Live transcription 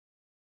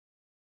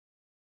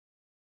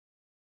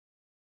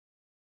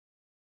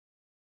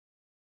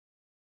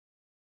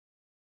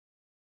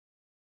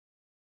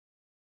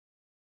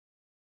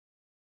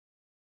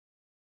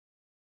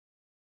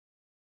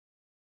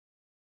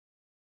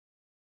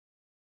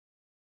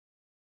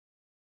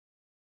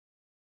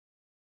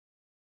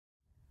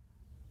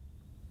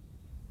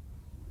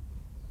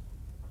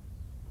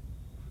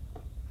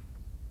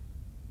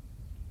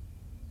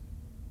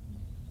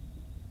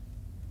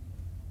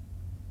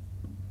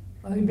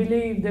I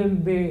believe there will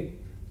be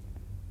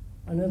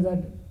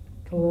another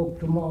talk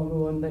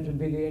tomorrow, and that will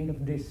be the end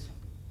of this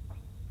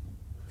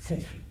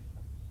session.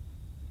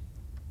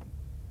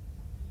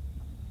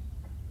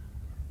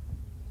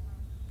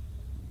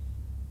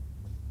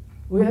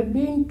 We have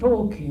been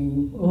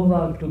talking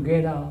over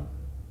together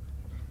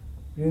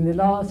in the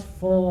last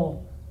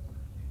 4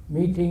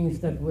 meetings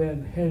that we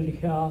have held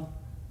here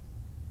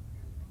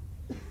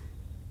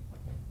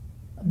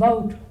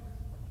about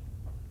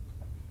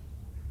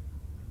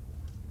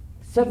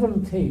several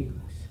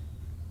things.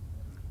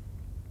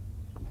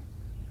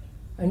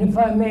 And if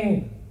I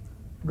may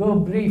go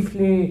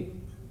briefly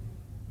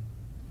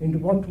into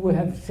what we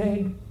have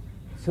said,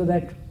 so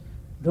that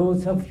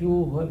those of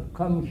you who have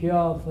come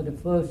here for the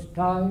first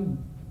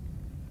time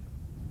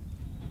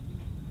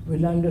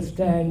will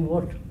understand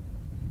what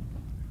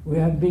we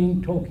have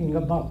been talking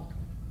about.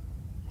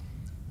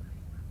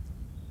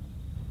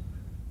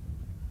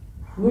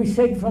 We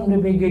said from the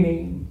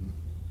beginning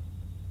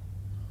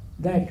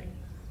that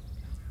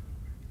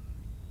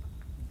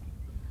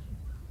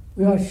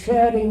we are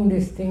sharing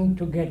this thing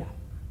together.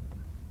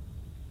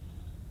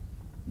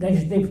 That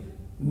is the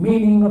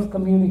meaning of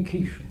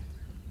communication.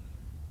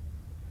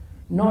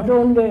 Not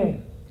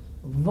only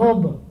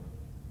verbal,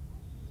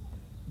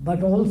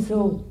 but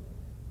also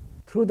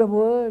through the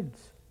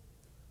words,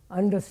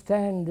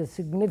 understand the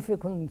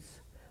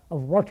significance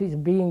of what is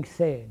being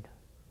said.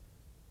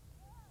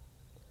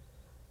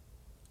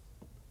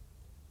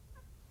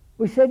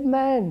 We said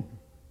man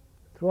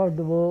throughout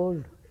the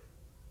world,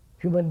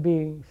 human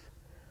beings,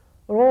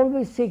 are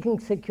always seeking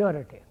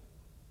security,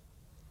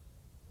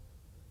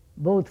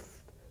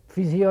 both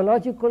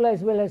physiological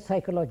as well as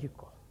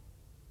psychological.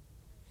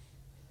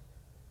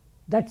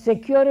 That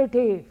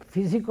security,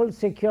 physical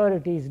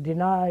security, is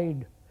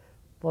denied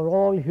for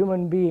all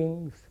human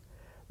beings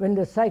when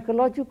the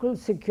psychological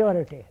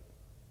security,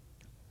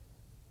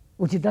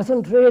 which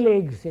doesn't really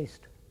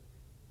exist,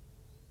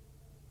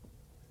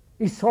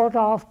 is sought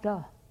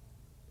after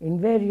in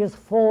various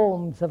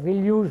forms of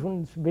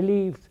illusions,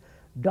 beliefs,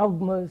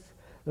 dogmas,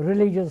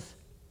 religious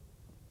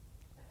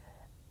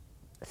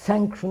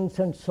sanctions,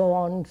 and so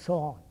on and so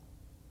on.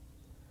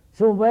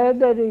 So where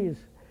there is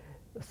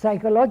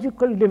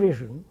psychological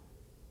division,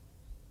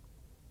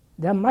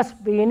 there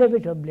must be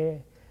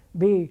inevitably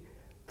be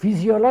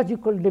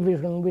physiological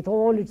division with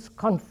all its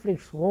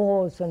conflicts,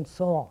 wars, and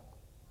so on.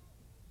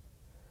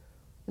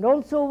 And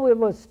also we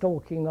were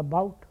talking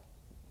about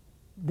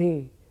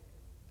the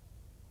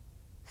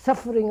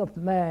suffering of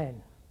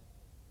man,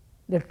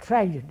 the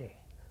tragedy,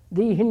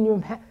 the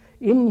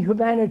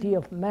inhumanity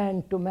of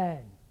man to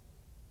man.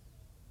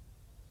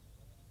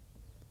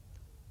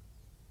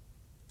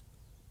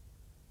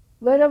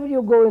 Wherever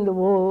you go in the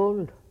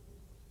world,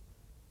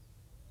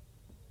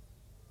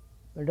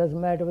 it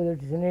doesn't matter whether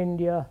it is in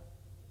India,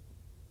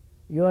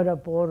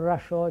 Europe, or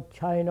Russia, or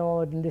China,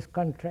 or in this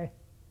country,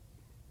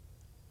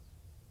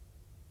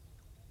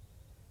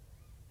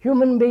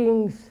 human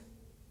beings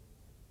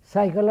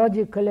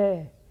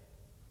psychologically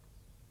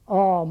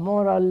are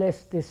more or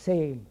less the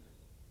same.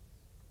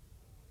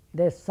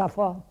 They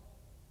suffer,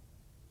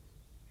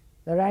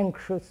 they're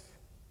anxious,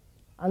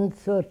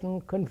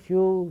 uncertain,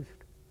 confused,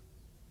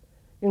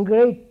 in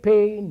great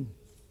pain,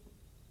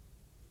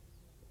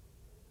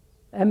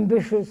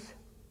 ambitious,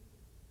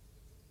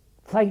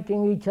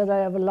 fighting each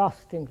other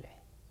everlastingly.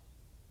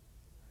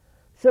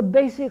 So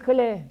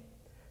basically,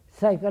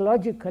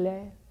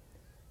 psychologically,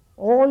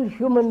 all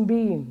human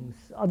beings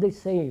are the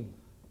same.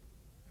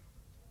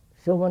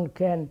 So one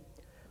can,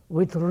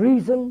 with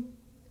reason,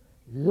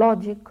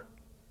 logic,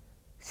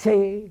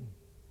 say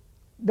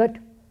that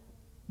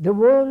the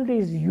world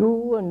is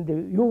you and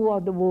you are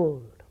the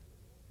world.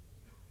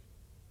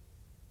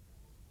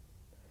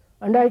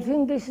 And I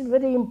think this is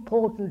very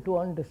important to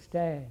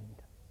understand,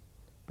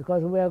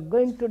 because we are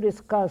going to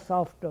discuss,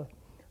 after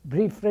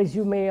brief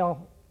resume of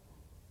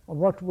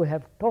what we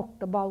have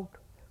talked about,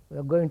 we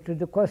are going to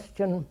the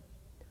question,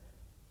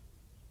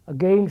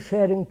 again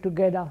sharing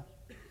together,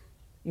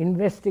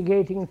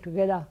 investigating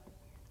together,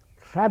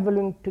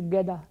 traveling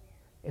together,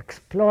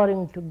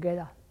 exploring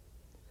together,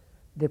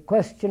 the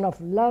question of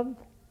love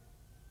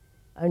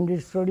and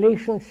its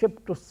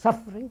relationship to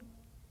suffering,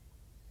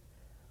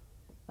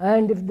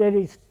 and if there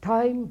is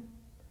time,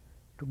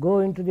 to go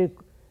into the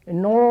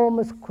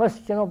enormous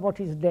question of what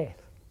is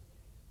death.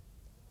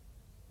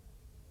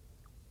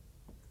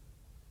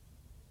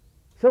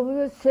 So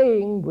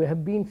we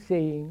have been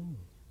saying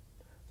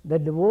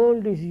that the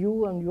world is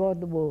you and you are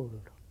the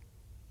world.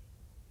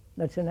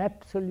 That's an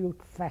absolute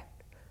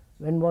fact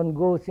when one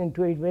goes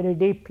into it very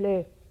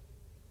deeply.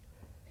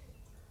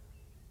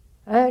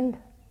 And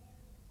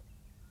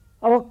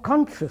our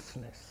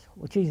consciousness,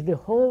 which is the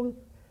whole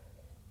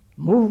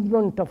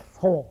movement of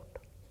thought,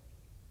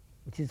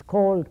 which is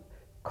called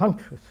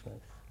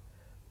consciousness,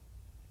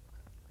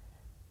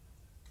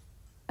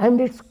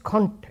 and its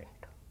content.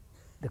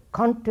 The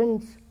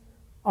contents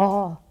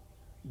are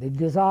the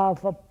desire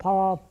for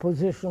power,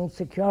 position,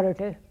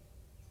 security,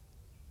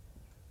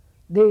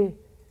 the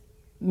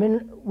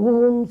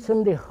wounds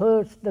and the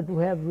hurts that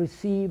we have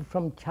received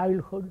from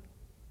childhood,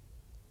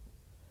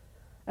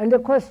 and the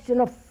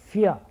question of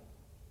fear,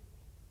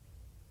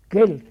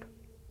 guilt.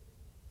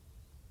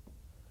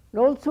 And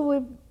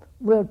also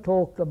we have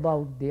talked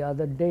about the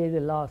other day,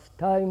 the last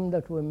time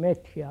that we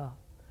met here,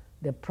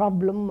 the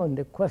problem and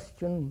the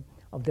question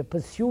of the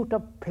pursuit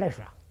of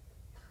pleasure.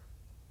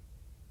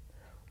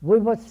 We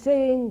were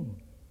saying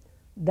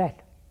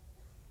that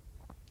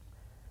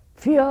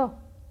fear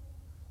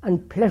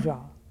and pleasure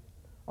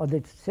are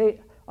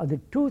the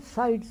two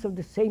sides of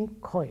the same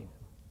coin.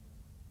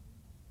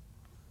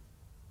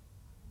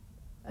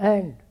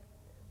 And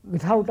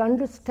without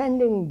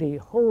understanding the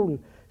whole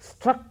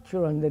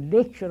structure and the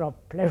nature of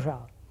pleasure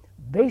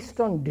based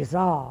on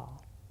desire,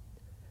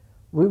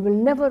 we will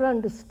never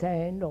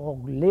understand or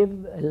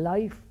live a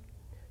life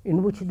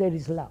in which there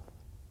is love.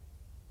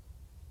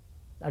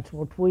 That's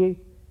what we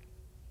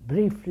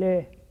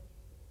briefly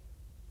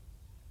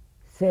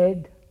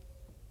said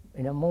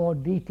in a more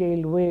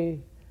detailed way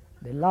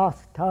the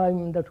last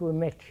time that we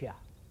met here.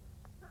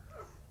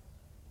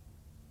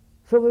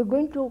 So we're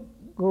going to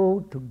go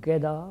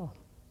together,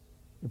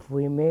 if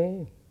we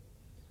may,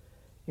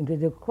 into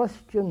the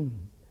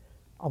question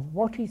of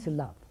what is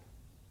love.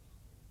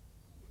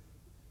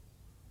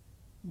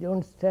 Do you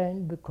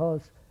understand?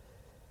 Because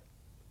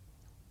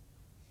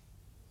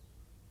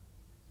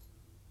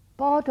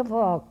part of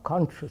our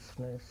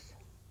consciousness,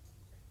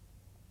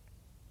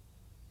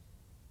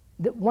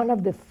 one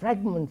of the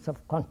fragments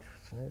of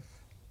consciousness,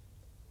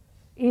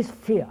 is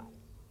fear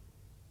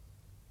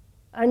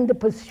and the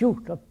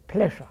pursuit of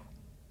pleasure.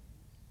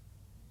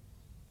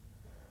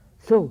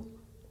 So,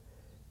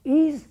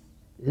 is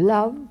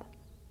love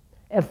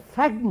a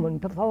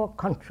fragment of our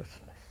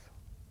consciousness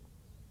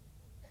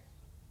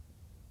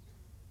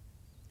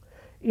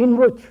in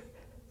which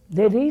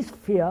there is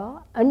fear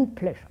and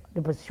pleasure,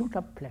 the pursuit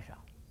of pleasure?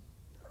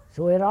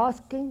 So we are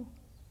asking,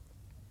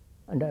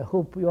 and I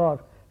hope you are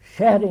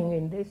sharing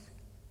in this,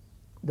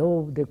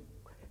 though the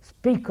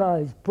speaker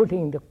is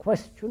putting the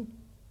question,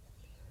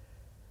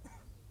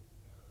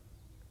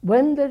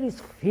 when there is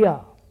fear,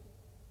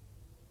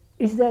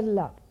 is there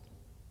love?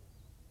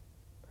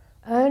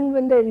 And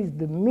when there is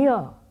the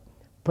mere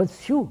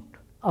pursuit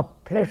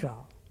of pleasure,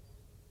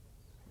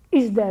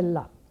 is there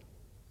love?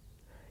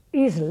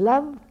 Is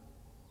love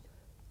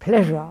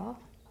pleasure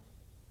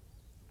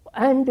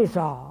and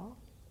desire,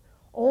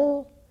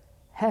 or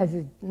has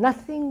it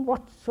nothing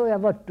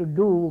whatsoever to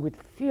do with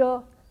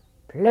fear,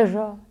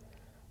 pleasure,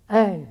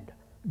 and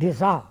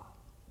desire?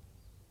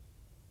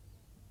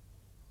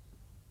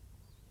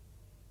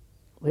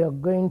 We are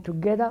going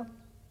together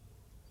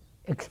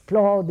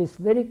explore this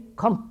very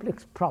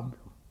complex problem.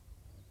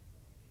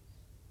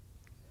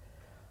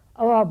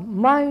 Our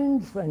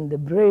minds and the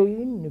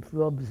brain, if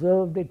you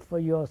observed it for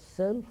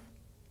yourself,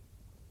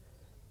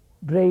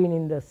 brain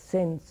in the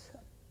sense,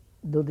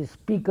 though the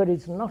speaker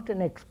is not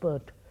an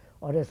expert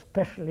or a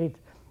specialist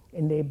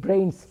in the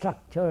brain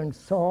structure and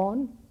so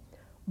on,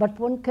 but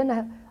one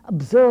can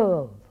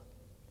observe,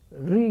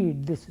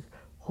 read this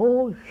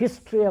whole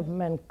history of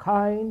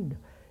mankind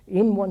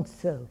in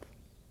oneself,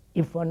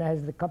 if one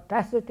has the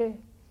capacity,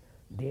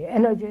 the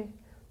energy,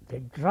 the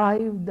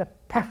drive, the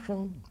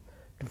passion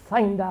to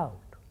find out.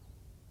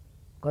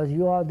 Because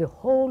you are the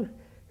whole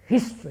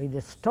history,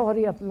 the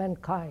story of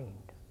mankind.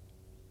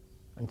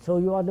 And so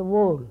you are the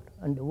world,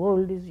 and the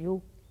world is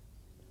you.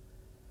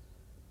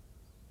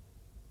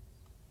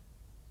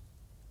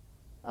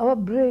 Our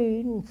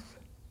brains,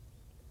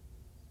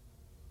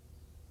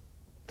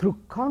 through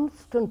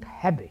constant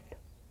habit,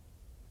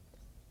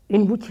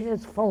 in which it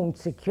has found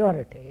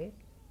security,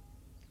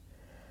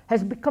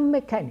 has become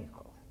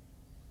mechanical.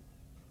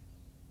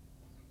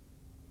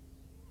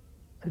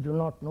 I do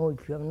not know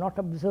if you have not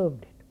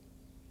observed it.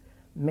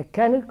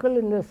 Mechanical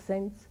in the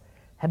sense,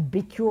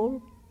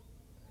 habitual,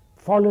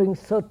 following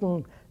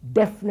certain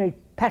definite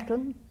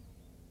pattern,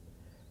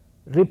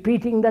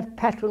 repeating that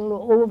pattern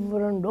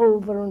over and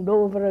over and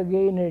over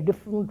again in a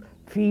different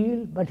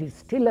field, but it's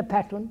still a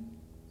pattern.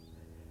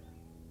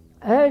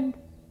 And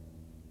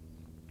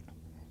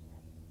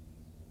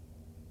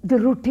the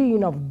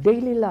routine of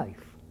daily life.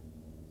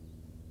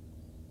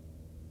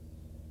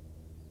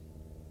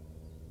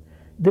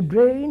 The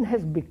brain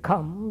has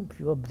become, if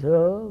you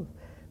observe,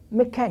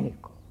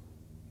 mechanical.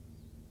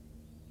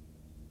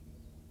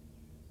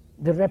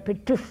 The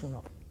repetition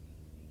of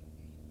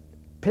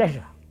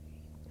pleasure,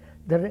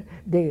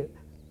 the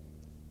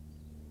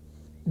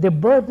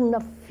burden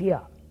of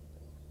fear,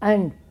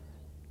 and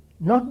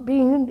not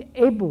being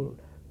able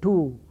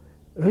to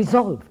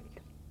resolve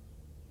it.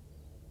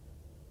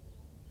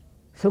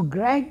 So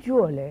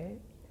gradually,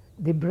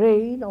 the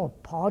brain, or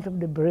part of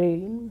the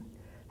brain,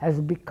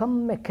 has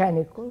become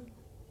mechanical.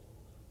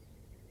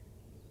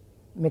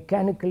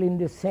 Mechanical in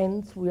the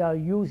sense we are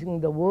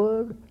using the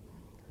word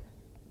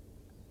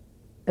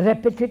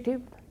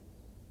repetitive,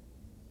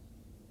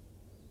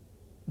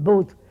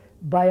 both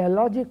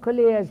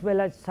biologically as well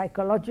as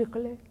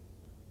psychologically,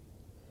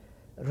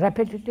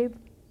 repetitive,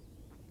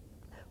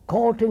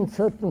 caught in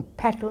certain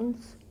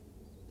patterns,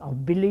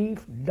 of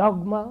belief,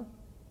 dogma,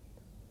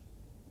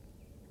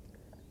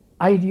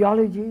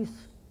 ideologies,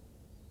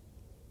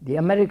 the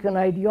American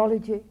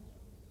ideology,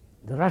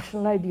 the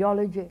Russian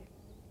ideology,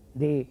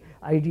 the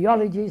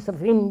ideologies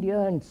of India,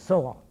 and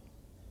so on.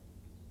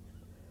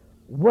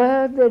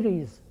 Where there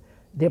is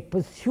the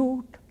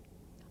pursuit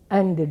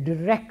and a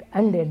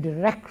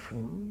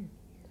direction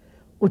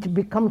which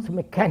becomes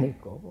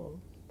mechanical,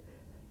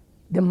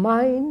 the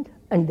mind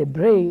and the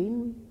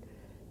brain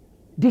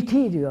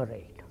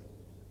deteriorate.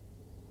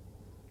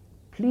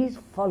 Please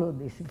follow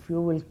this, if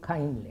you will,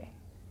 kindly.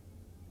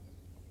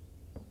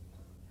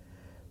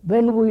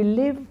 When we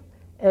live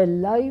a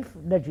life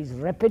that is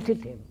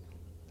repetitive,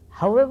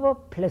 however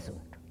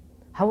pleasant,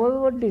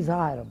 however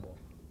desirable,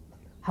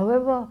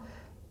 however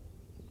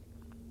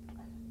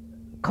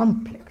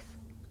complex,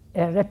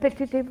 a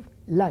repetitive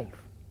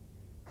life,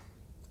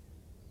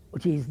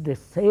 which is the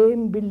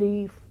same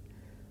belief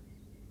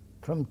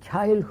from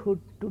childhood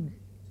to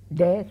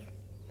death,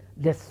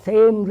 the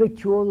same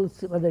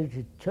rituals, whether it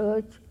is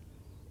church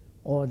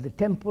or the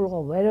temple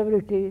or wherever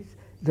it is,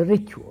 the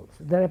rituals,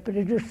 the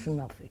repetition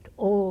of it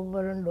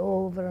over and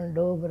over and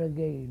over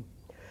again,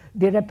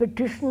 the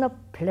repetition of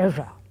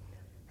pleasure,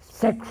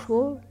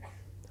 sexual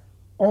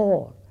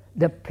or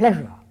the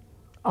pleasure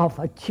of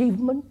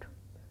achievement,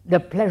 the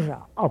pleasure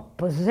of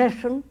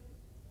possession,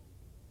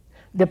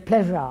 the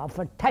pleasure of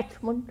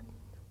attachment,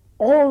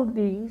 all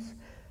these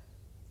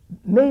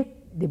make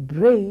the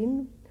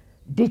brain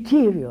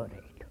deteriorate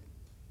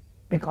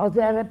because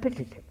they are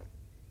repetitive.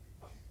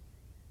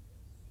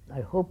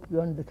 I hope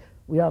you understand.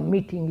 We are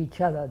meeting each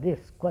other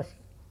this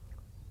question.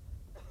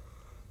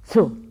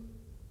 So,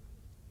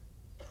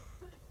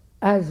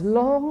 as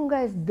long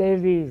as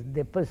there is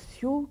the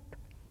pursuit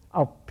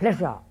of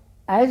pleasure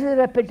as a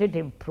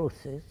repetitive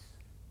process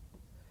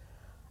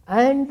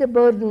and the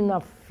burden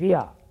of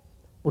fear,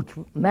 which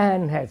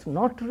man has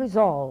not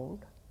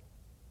resolved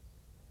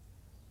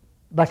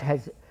but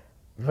has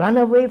run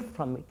away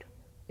from it,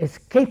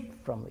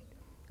 escaped from it,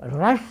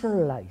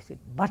 rationalized it,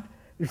 but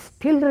it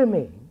still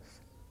remains,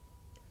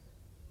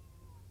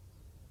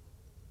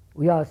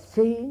 we are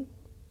saying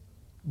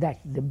that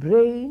the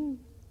brain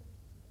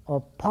or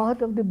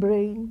part of the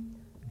brain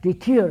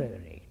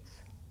deteriorates.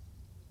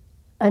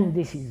 And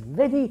this is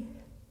very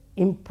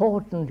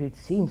important, it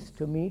seems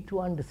to me, to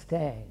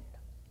understand.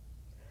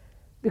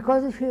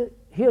 Because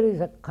here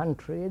is a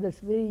country that's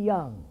very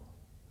young,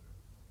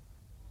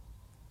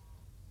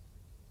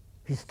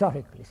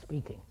 historically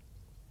speaking.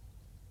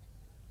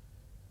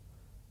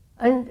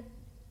 And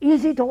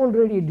is it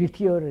already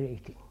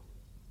deteriorating?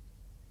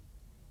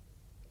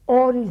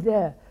 Or is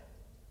there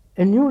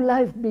a new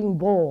life being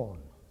born,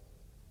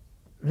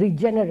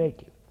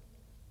 regenerative,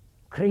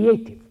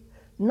 creative,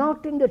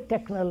 not in the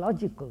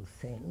technological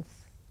sense,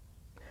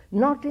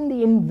 not in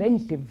the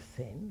inventive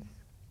sense,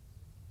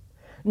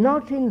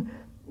 not in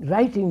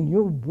writing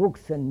new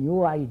books and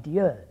new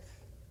ideas,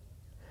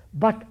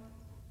 but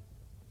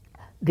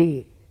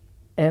a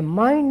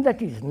mind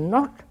that is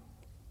not,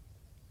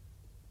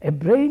 a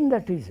brain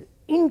that is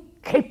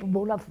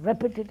incapable of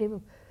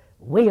repetitive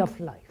way of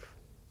life.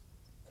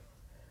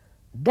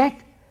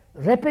 That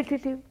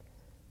repetitive,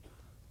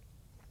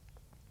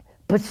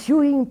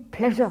 pursuing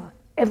pleasure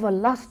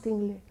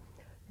everlastingly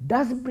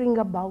does bring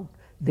about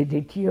the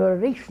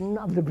deterioration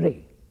of the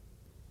brain,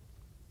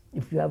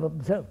 if you have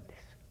observed this.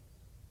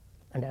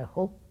 And I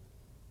hope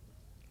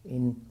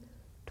in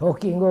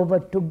talking over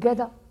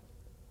together,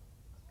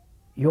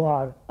 you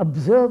are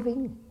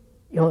observing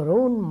your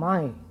own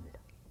mind.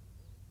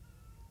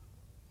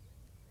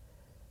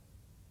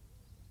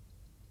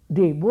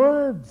 The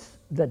words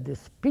that the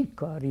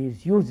speaker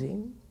is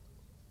using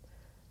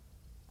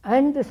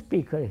and the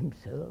speaker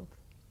himself,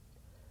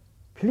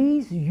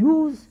 please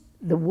use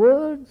the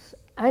words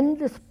and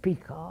the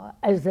speaker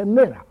as a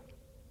mirror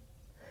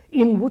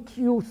in which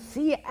you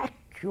see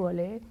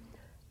actually,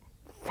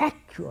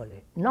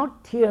 factually,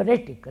 not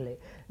theoretically,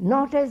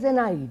 not as an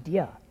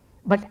idea,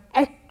 but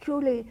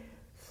actually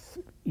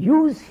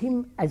use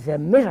him as a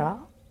mirror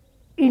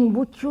in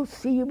which you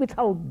see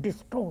without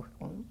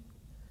distortion.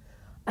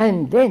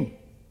 And then,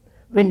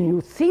 when you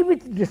see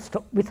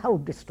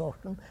without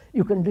distortion,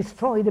 you can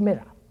destroy the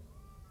mirror.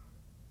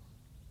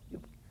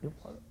 You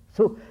follow?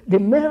 So the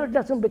mirror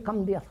doesn't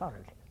become the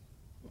authority.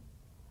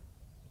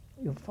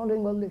 You're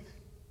following all this?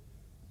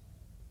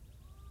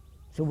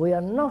 So we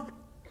are not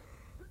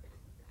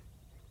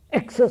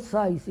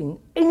exercising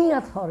any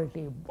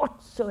authority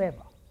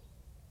whatsoever.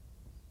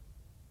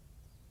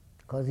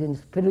 Because in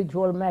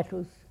spiritual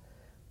matters,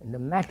 in the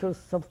matters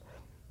of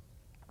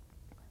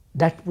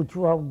that which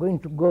we are going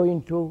to go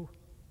into,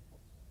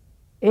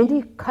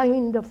 any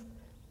kind of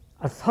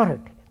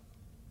authority,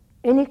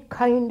 any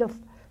kind of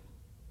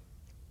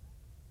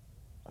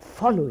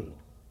following,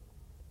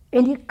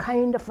 any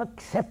kind of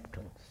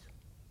acceptance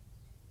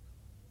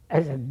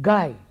as a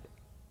guide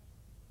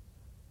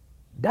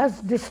does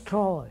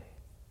destroy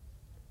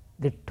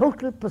the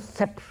total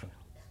perception,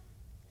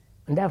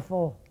 and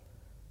therefore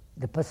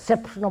the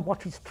perception of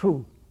what is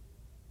true.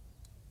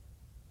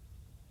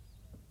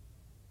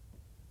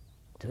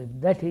 So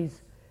that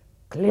is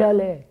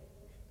clearly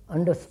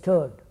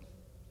understood,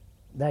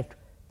 that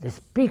the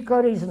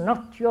speaker is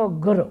not your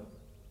guru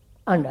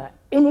under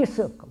any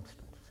circumstances.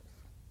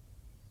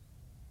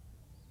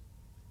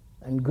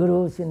 And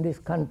gurus in this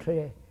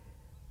country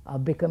are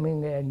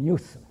becoming a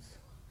nuisance,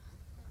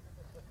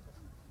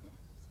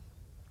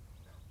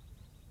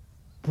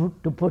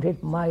 to put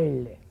it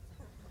mildly.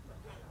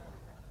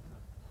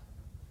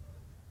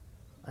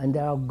 And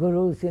there are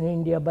gurus in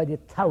India by the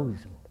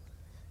thousand.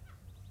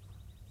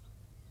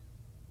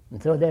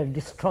 And so they're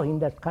destroying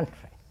that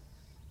country.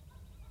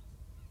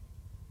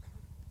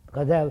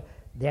 Because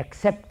they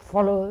accept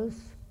followers,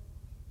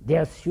 they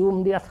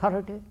assume the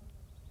authority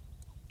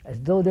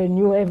as though they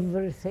knew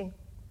everything,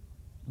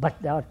 but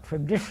they are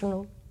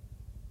traditional,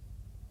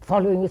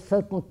 following a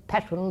certain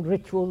pattern,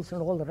 rituals,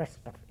 and all the rest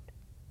of it.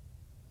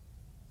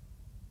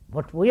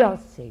 What we are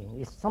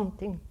saying is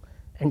something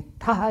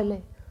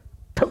entirely,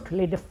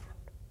 totally different.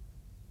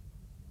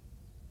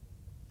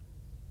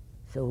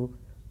 So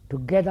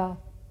together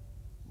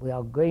we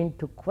are going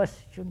to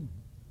question,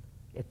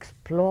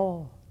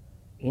 explore,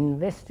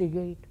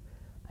 investigate,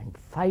 and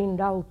find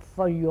out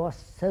for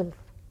yourself,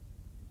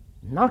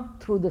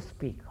 not through the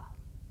speaker.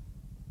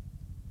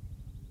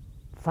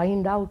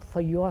 Find out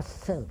for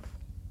yourself,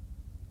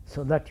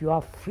 so that you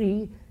are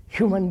free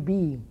human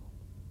being.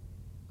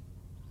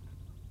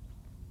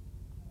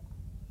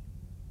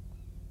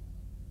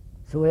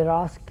 So we're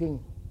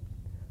asking,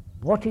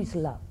 what is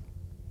love?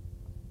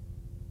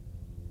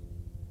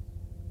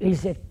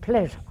 Is it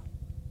pleasure?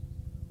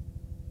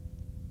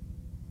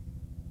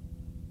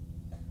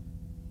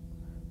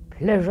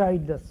 Pleasure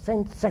in the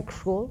sense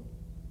sexual,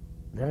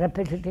 the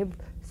repetitive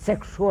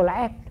sexual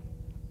act,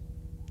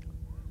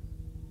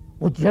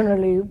 which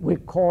generally we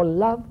call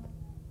love,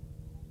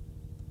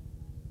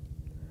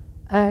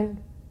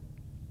 and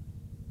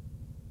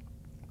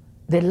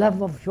the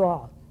love of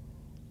your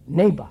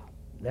neighbor,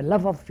 the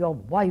love of your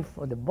wife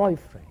or the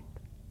boyfriend,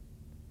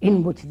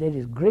 in which there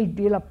is a great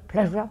deal of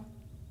pleasure,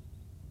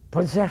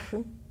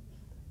 possession,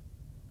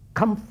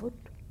 comfort,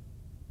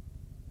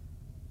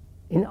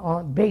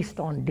 based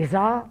on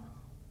desire.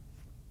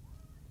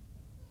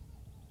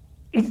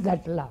 Is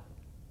that love?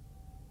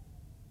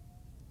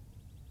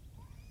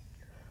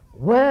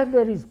 Where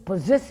there is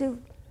possessive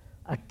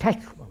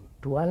attachment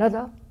to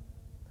another,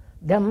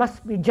 there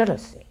must be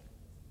jealousy,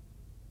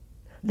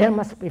 there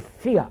must be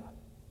fear,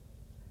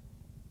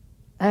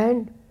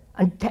 and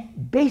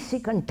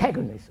basic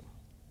antagonism.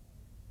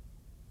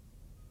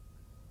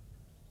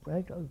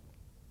 Right?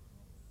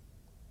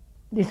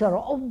 These are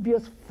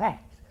obvious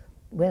facts.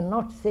 We're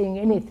not saying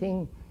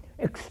anything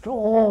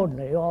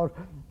extraordinary or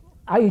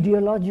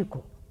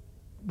ideological,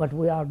 but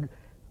we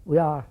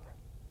are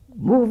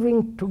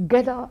moving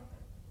together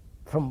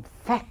from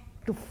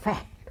fact to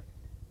fact,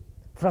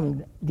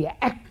 from the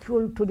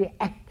actual to the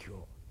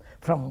actual,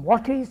 from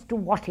what is to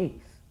what is.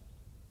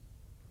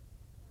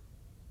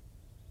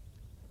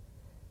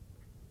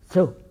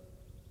 So,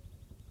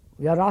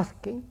 we are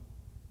asking,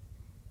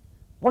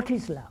 what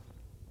is love?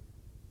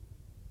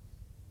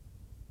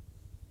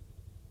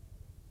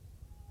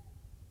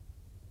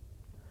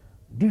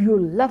 Do you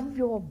love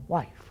your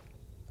wife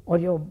or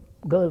your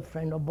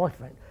girlfriend or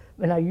boyfriend?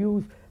 When I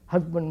use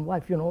husband and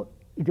wife,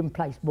 it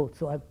implies both,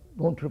 so I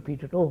won't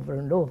repeat it over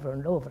and over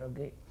and over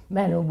again.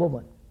 Man and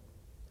woman.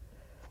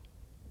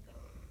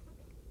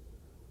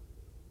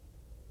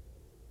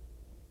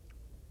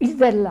 Is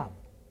there love?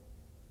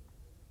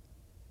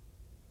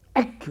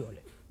 Actually,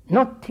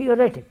 not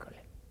theoretically.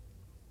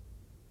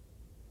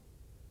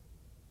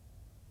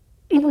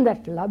 In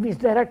that love is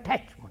there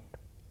attachment.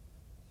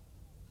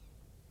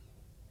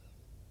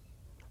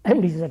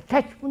 And is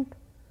attachment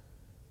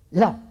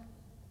love?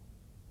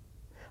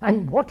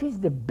 And what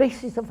is the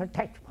basis of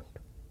attachment?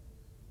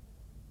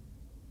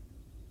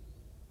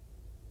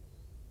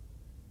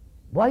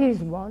 Why is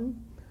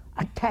one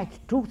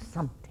attached to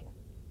something,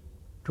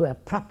 to a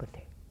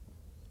property,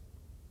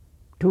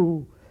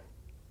 to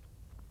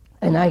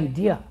an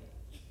idea,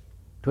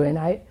 to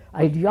an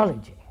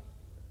ideology,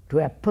 to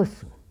a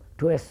person,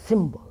 to a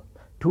symbol,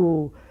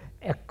 to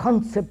a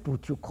concept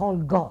which you call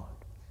God?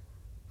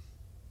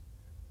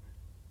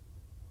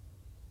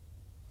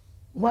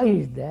 Why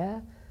is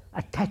there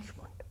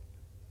attachment?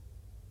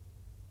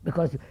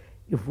 Because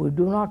if we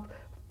do not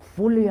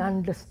fully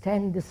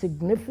understand the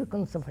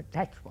significance of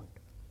attachment,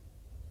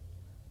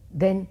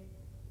 then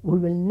we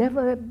will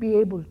never be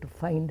able to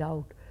find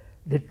out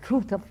the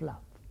truth of love.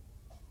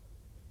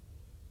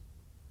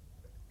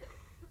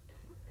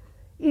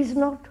 Is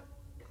not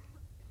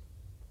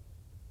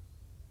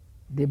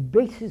the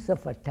basis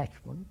of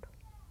attachment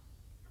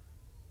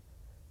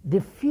the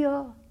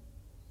fear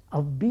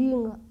of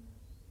being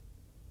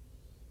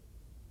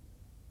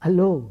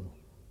alone,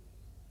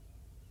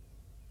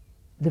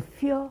 the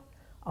fear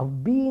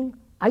of being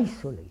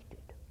isolated,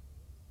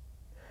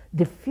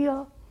 the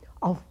fear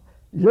of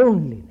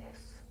loneliness,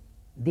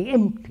 the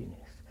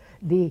emptiness,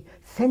 the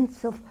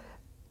sense of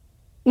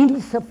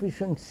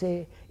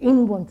insufficiency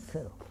in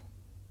oneself?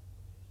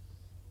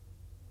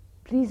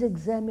 Please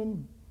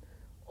examine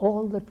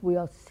all that we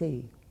are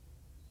saying.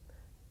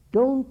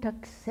 Don't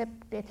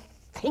accept a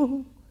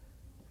thing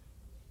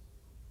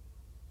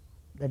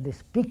that the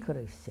speaker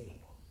is saying,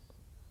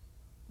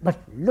 but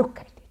look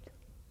at it.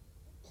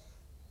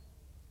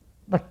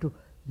 But to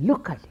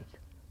look at it,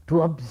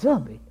 to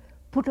observe it,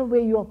 put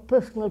away your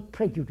personal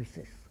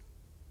prejudices,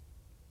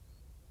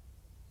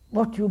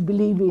 what you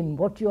believe in,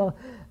 what your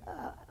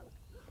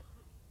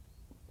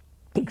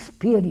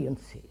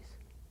experience is,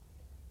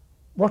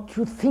 what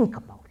you think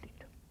about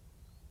it.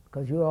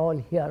 Because you are all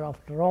here,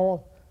 after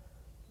all,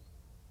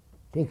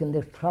 taken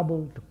the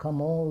trouble to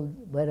come all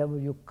wherever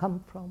you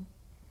come from,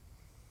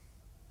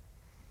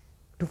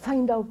 to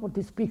find out what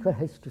the speaker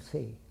has to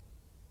say.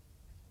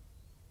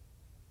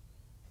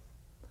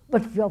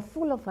 But if you are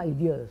full of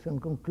ideas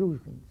and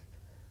conclusions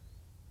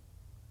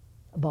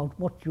about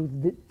what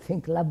you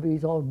think love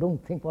is or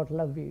don't think what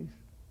love is,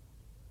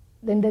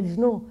 then there is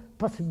no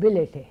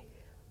possibility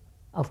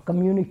of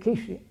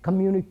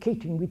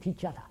communicating with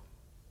each other.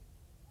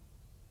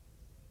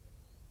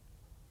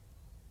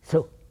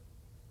 So,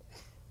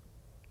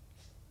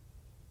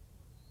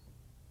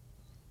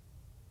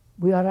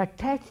 we are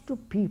attached to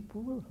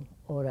people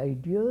or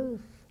ideas,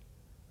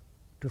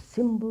 to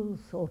symbols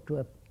or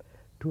to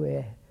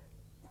a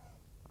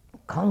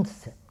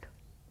concept,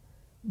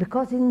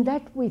 because in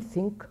that we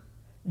think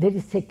there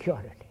is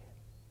security.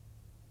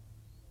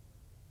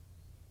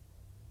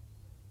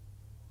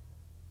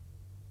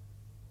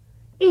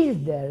 Is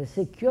there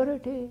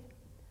security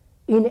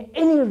in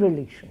any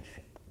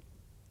relationship?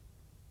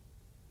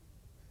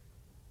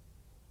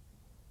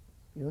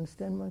 You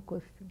understand my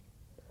question?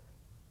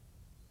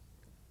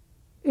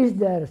 Is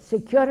there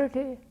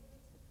security,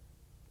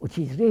 which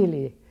is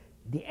really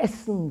the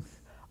essence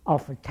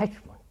of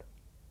attachment,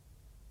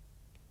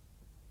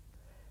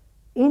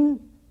 in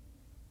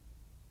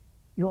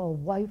your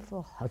wife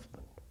or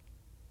husband?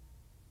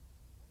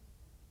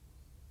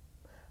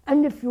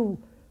 And if you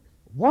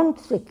want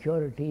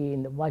security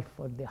in the wife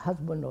or the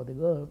husband or the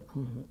girl,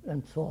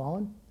 and so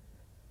on,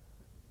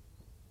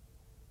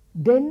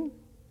 then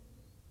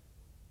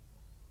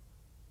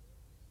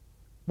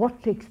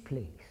what takes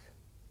place?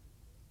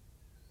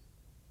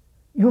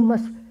 You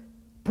must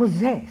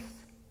possess,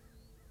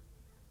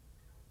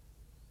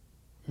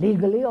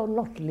 legally or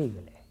not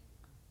legally.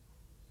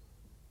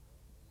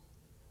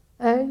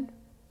 And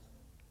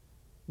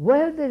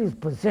where there is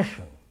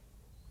possession,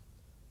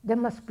 there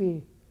must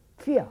be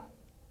fear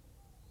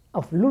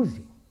of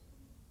losing.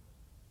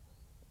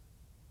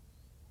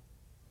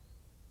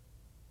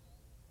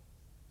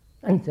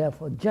 And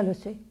therefore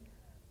jealousy,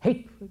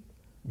 hatred,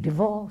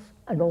 divorce,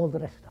 and all the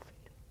rest of it.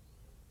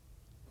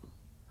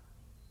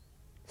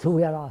 So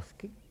we are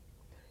asking,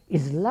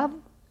 is love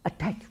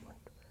attachment?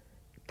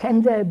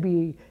 Can there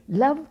be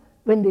love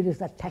when there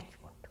is attachment?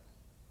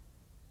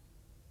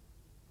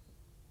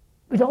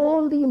 With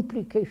all the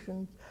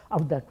implications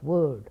of that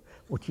word,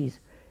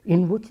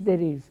 in which there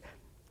is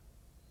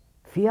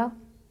fear,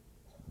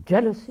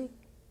 jealousy,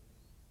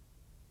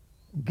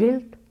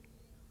 guilt,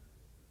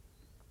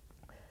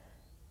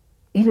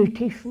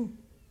 irritation,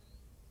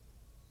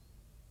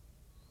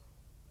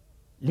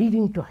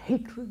 leading to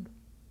hatred,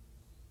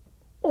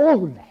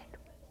 all that,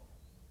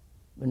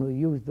 when we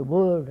use the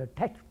word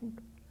attachment,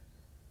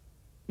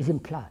 is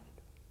implied.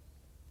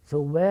 So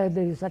where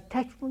there is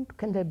attachment,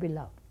 can there be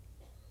love?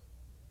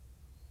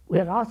 We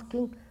are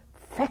asking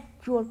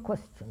factual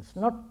questions,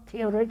 not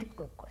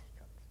theoretical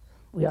questions.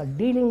 We are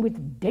dealing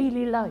with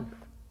daily life,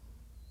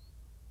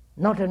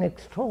 not an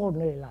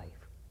extraordinary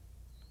life,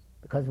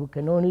 because we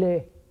can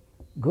only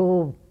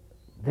go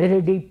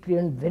very deeply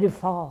and very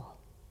far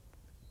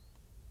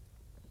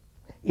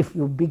if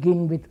you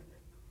begin with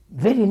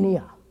very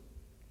near,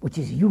 which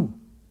is you.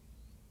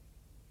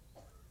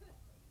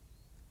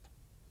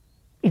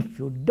 If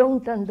you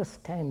don't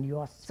understand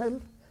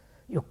yourself,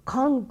 you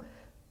can't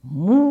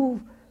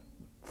move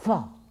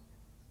far.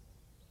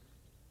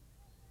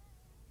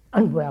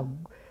 And we are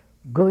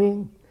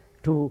going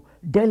to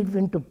delve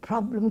into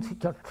problems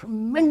which are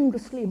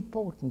tremendously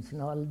important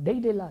in our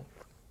daily life.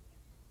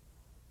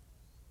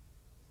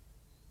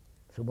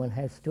 So one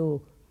has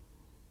to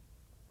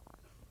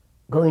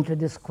go into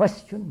this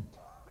question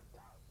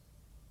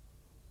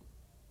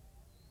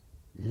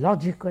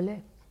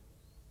logically,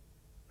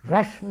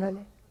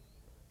 rationally,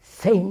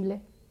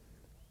 sanely,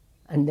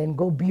 and then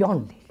go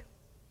beyond it.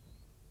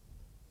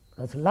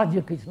 Because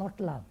logic is not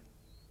love.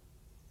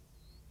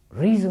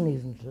 Reason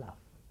isn't love.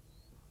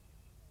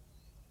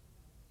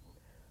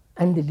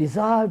 And the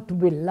desire to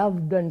be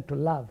loved and to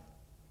love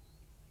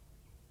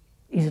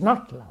is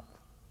not love.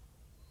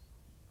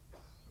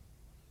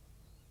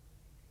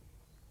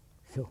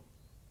 So,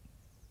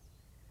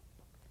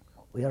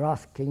 we are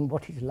asking,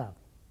 what is love?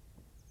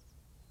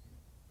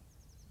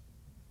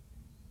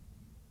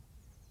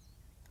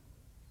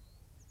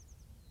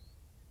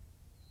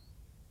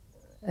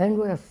 And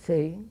we are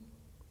saying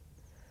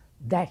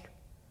that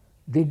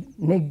the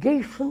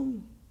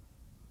negation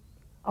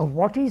of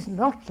what is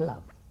not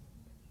love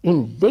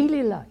in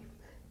daily life,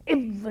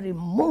 every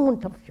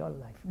moment of your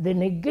life, the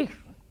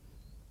negation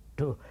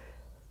to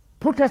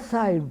put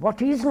aside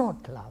what is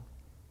not love,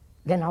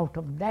 then out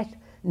of that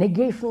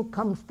negation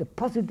comes the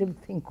positive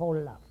thing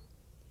called love.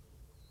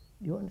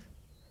 Do you understand?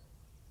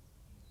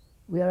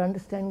 We are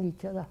understanding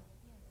each other.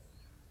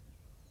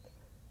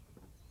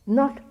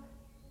 Not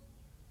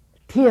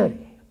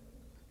theory,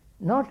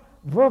 not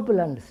verbal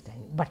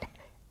understanding, but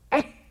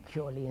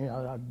actually in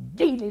our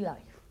daily life.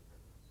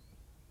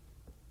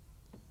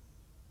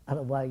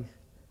 Otherwise,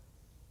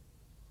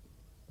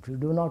 if you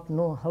do not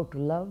know how to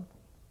love,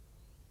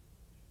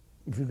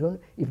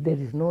 if there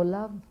is no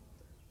love,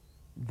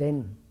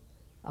 then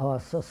our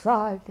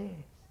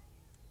society,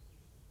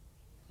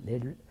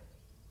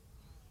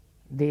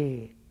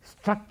 the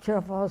structure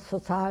of our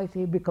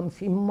society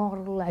becomes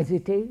immoral as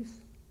it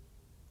is.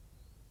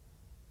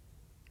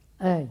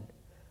 And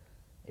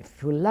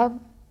if you love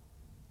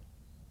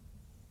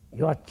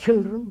your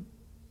children,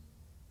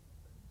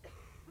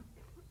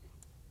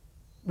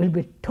 will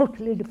be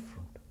totally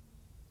different.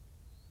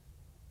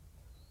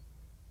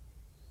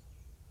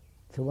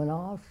 So one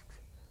asks,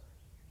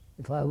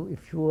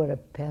 if you were a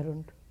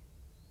parent,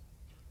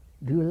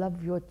 do you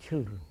love your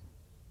children?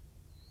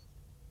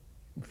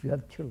 If you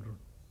have children.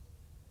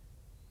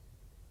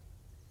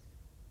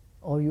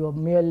 Or you are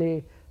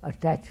merely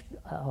attached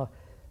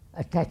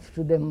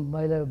to them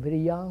while they are very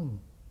young,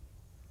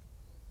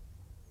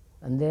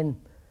 and then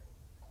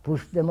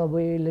push them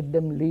away, let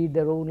them lead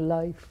their own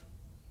life,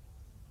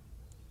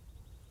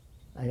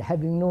 and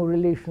having no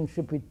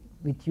relationship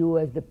with you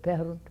as the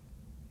parent.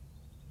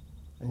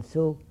 And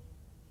so,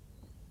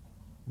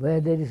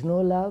 where there is no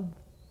love,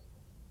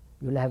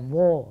 you'll have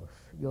wars.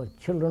 Your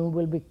children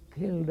will be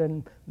killed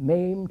and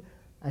maimed,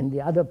 and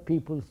the other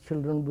people's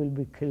children will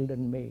be killed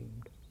and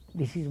maimed.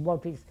 This is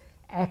what is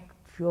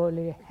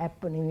actually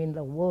happening in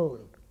the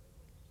world.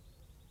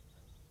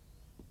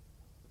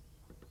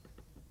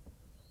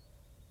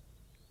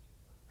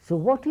 So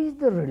what is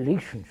the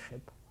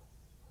relationship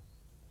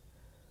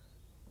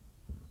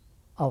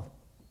of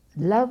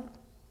love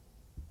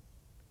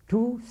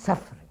to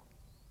suffering?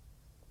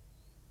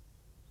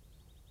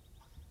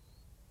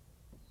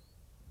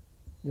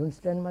 You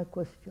understand my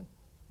question?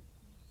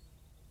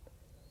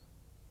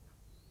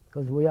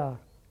 Because we are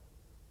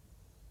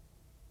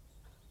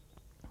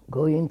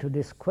going to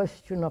this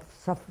question of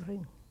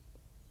suffering,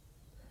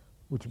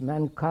 which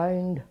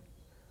mankind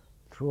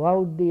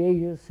throughout the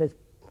ages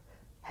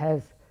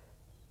has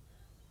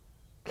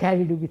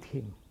carried with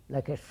him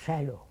like a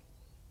shadow.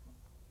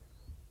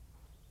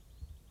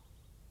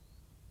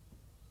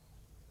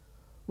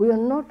 We are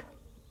not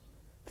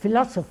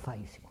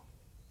philosophizing.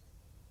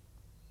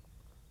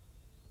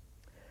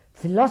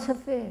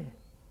 Philosophy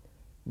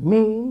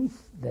means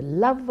the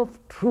love of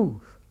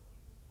truth,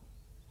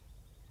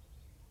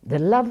 the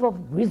love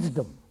of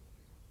wisdom,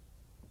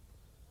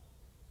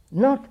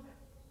 not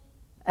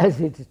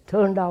as it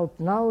turned out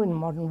now in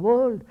modern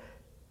world,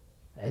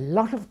 a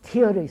lot of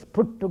theories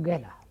put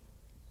together.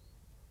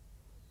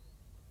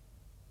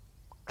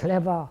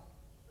 Clever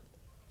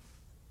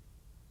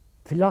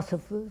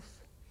philosophers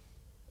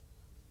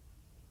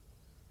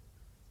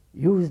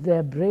use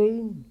their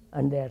brain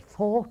and their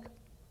thought,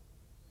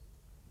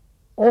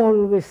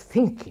 always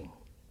thinking.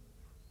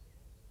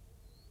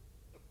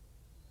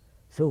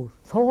 So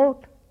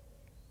thought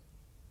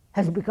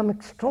has become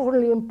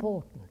extraordinarily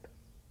important.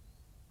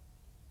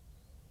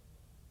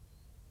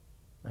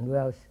 And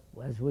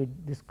as we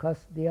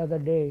discussed the other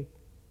day,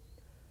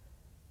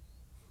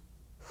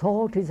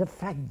 thought is a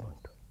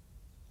fragment.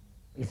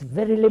 It's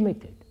very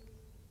limited.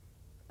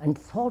 And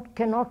thought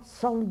cannot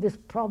solve this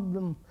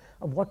problem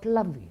of what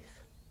love is.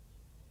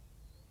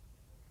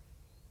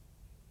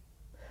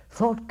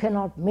 Thought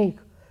cannot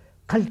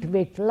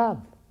cultivate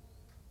love,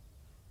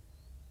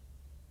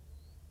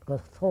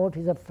 because thought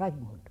is a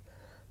fragment.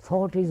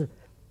 Thought is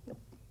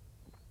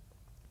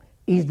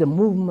the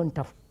movement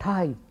of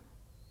time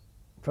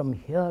from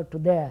here to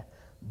there,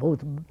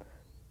 both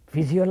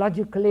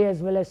physiologically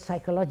as well as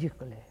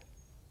psychologically.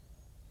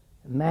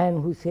 A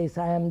man who says,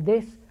 I am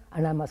this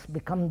and I must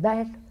become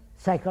that,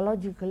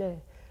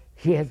 psychologically,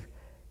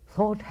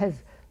 thought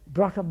has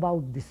brought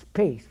about this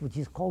space which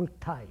is called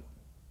time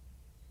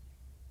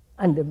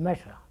and the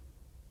measure.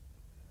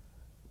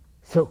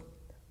 So,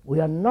 we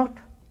are not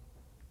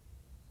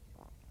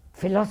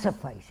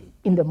philosophizing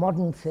in the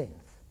modern sense.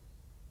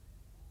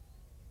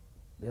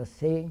 We are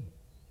saying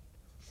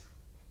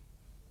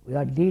we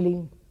are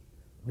dealing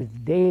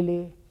with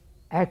daily,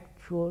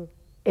 actual,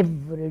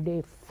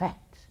 everyday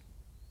facts.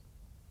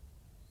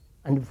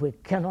 And if we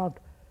cannot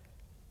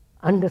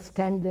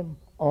understand them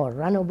or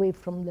run away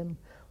from them,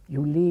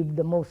 you live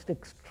the most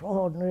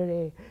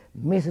extraordinary,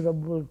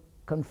 miserable,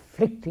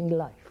 conflicting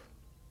life.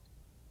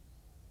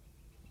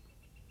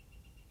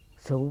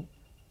 So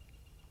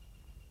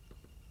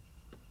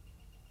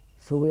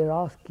we are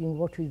asking,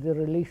 what is the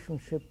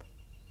relationship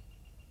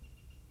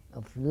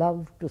of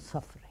love to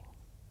suffering?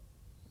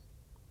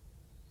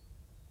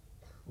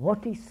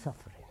 What is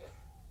suffering?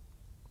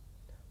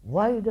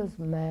 Why does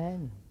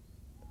man,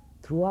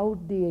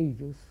 throughout the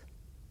ages,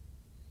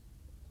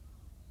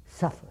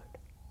 suffered?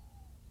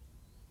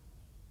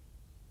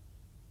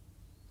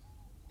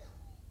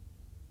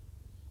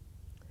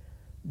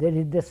 There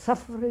is the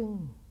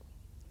suffering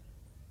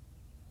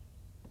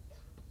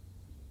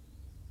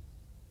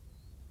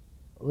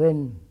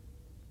when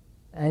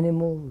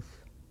animals,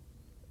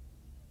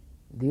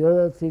 the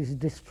earth is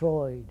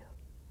destroyed,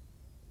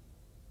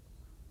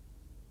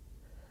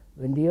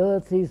 when the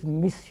earth is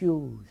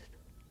misused,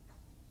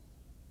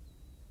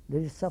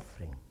 there is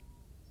suffering.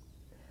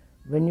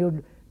 When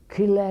you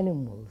kill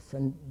animals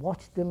and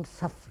watch them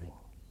suffering,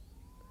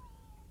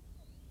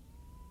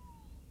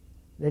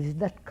 there is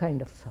that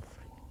kind of suffering.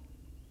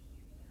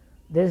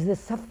 There is the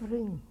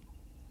suffering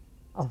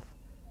of,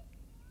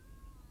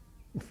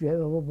 if you have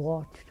ever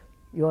watched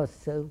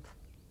yourself,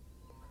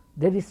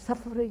 there is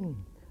suffering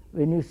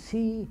when you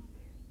see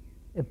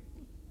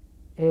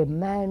a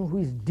man who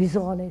is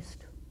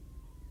dishonest,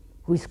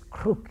 who is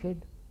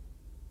crooked,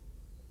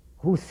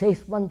 who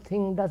says one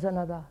thing, does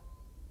another.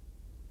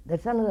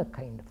 That's another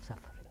kind of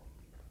suffering.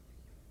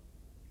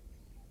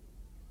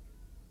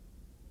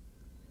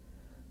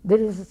 There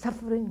is a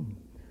suffering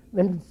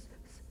when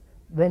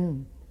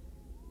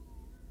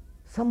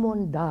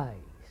someone dies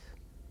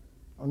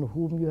on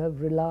whom you have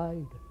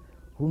relied,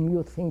 whom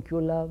you think you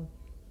love,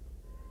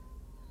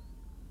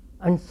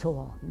 and so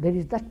on. There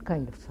is that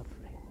kind of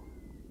suffering.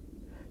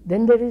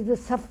 Then there is the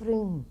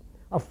suffering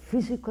of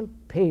physical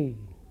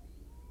pain.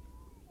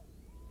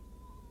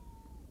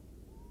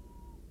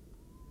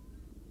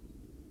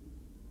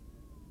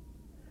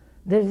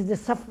 There is the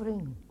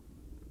suffering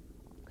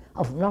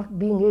of not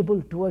being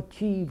able to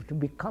achieve, to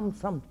become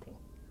something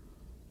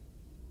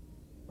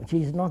which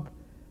is not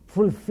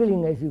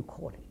fulfilling, as you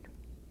call it.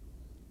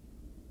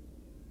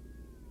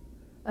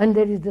 And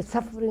there is the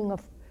suffering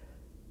of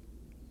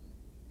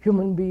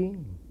human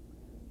being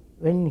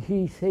when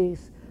he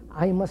says,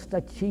 I must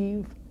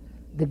achieve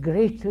the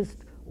greatest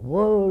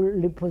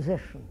worldly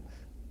possessions,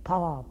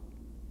 power,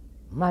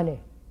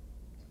 money,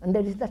 and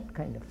there is that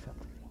kind of suffering.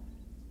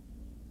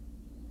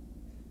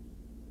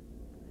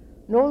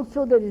 And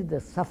also there is the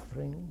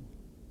suffering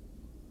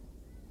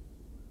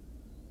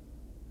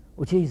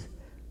which is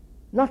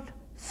not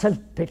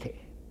self-pity,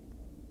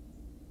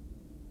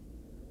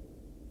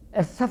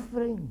 a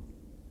suffering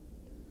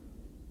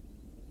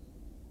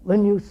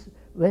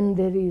when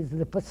there is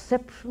the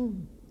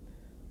perception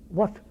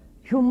what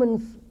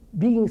human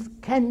beings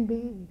can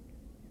be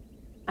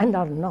and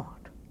are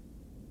not.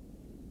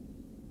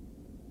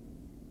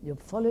 You're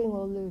following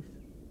all this?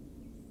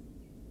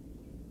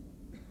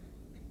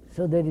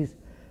 So there is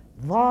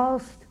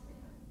vast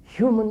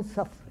human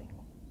suffering.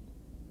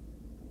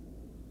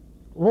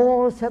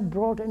 Wars have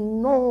brought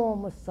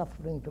enormous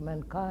suffering to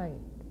mankind.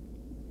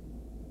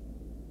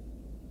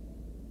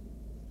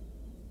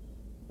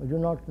 I do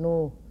not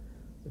know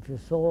if you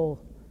saw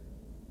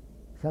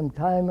some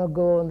time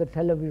ago on the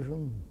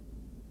television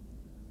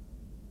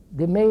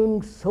the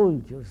maimed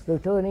soldiers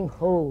returning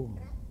home.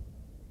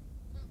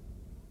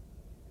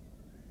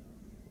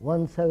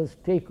 Once I was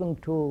taken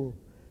to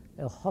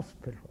a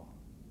hospital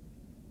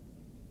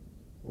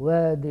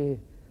where the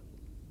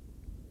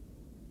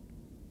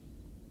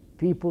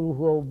people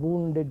who are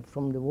wounded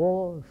from the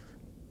wars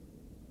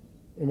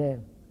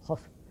in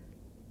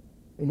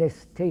a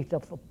state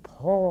of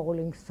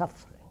appalling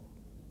suffering.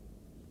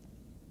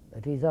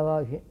 That is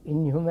our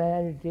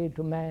inhumanity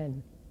to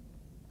man.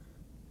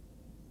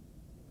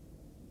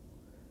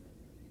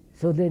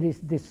 So there is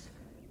this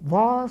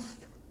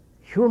vast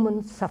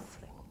human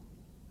suffering.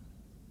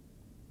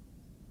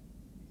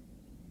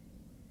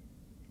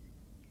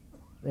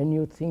 When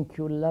you think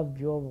you love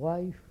your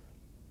wife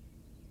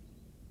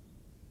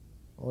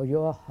or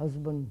your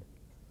husband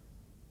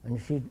and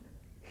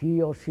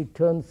he or she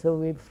turns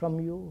away from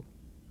you,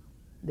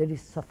 there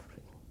is suffering.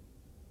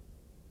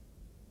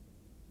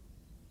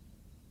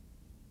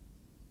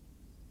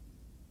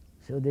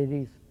 So there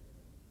is,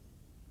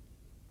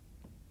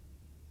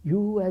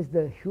 you as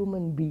the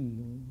human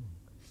being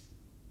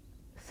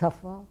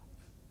suffer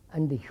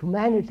and the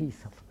humanity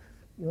suffers.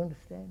 You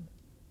understand?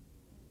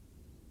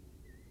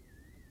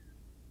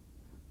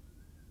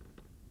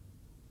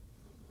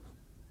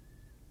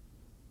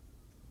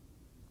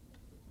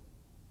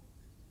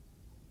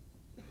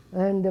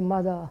 And the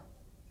mother,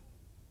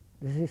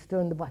 the sister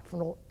and the wife,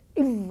 know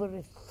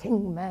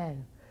everything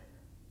man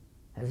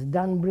has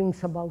done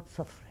brings about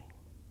suffering.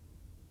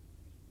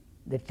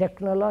 The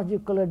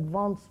technological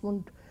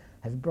advancement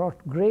has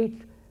brought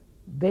great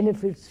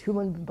benefits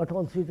human, but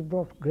also it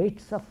brought great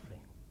suffering.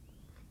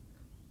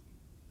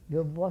 You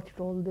have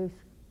watched all this?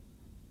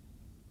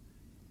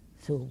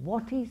 So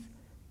what is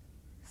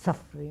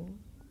suffering?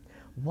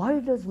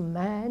 Why does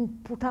man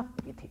put up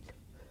with it?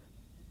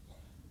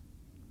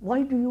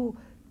 Why do you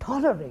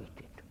tolerate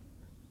it?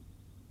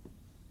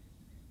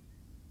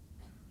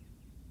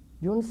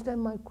 You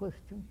understand my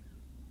question?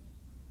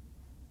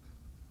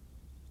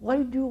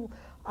 Why do you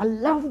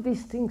allow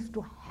these things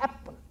to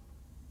happen?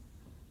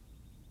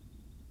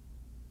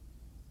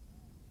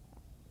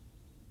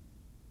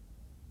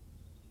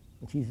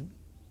 Which is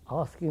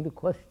asking the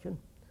question,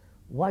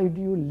 why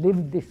do you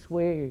live this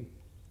way?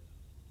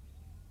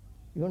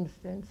 You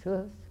understand,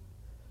 sirs?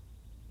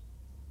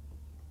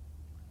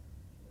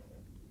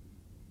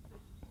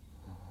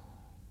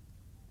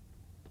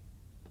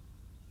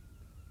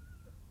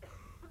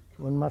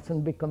 One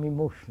mustn't become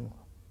emotional.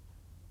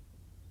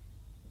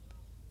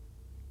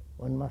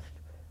 One must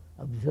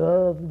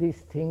observe these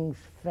things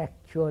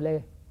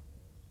factually,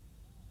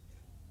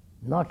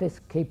 not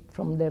escape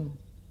from them,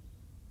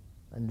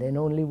 and then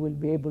only we'll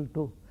be able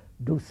to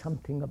do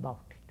something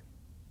about it.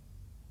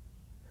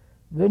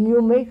 When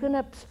you make an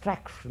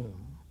abstraction,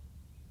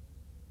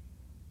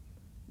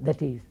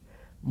 that is,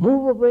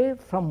 move away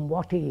from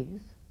what is,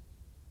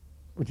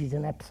 which is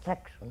an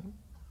abstraction,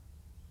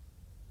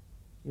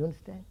 you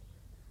understand?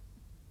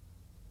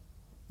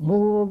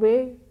 Move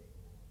away,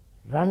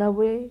 run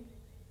away,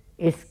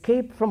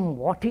 escape from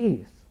what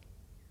is,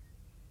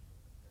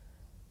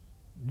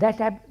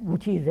 that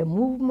which is a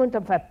movement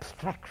of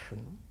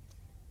abstraction,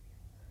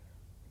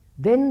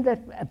 then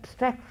that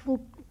abstraction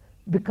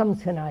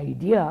becomes an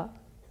idea,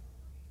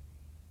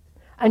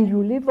 and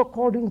you live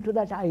according to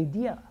that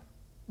idea,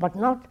 but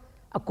not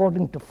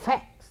according to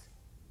facts.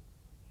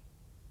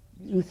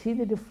 You see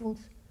the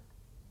difference?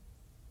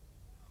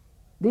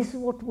 This is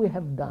what we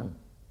have done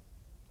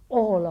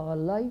all our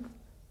life,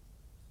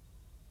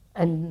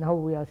 and now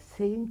we are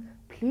saying,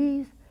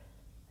 please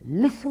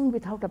listen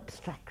without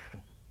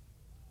abstraction,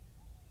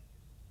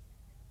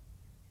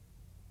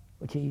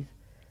 which is,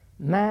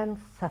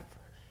 man suffers.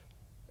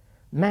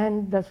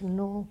 Man doesn't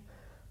know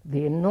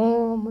the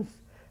enormous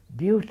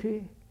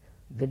beauty,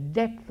 the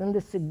depth and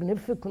the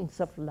significance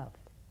of love.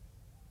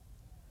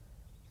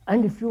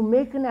 And if you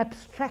make an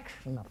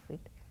abstraction of it,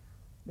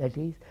 that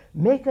is,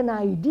 make an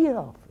idea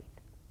of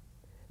it,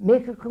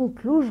 make a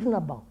conclusion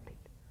about it,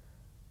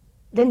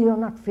 then you are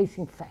not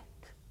facing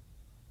fact.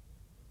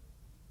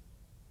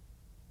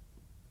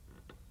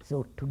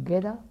 So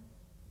together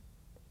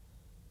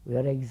we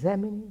are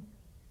examining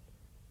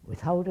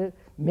without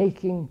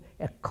making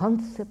a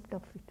concept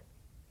of it,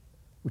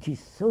 which is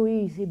so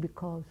easy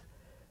because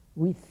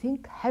we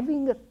think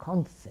having a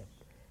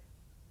concept,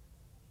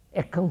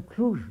 a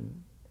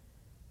conclusion,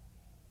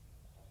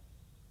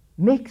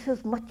 makes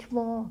us much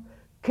more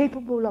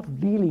capable of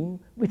dealing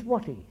with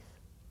what is.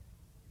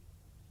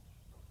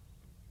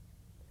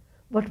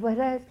 But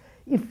whereas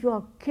if you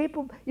are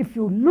capable, if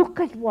you look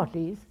at what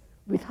is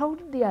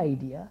without the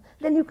idea,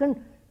 then you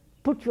can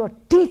put your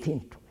teeth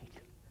into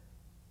it.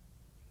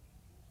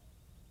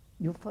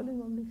 You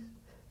following on this?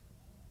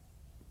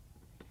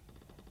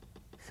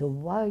 So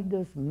why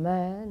does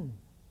man,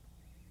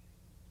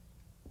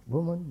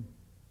 woman,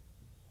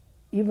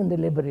 even the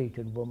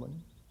liberated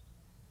woman,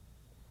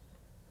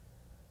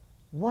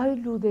 why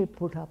do they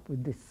put up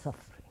with this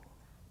suffering?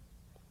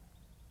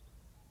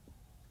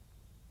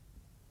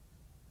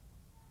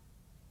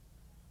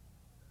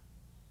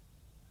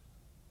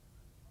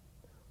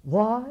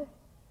 Why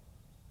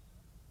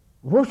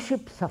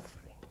worship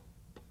suffering?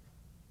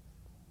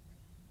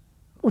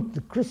 Which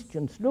the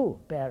Christians do,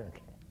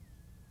 apparently.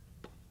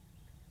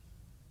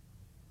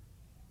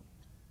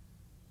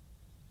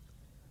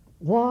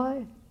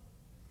 Why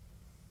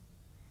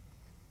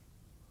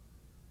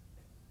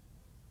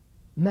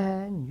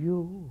man,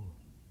 you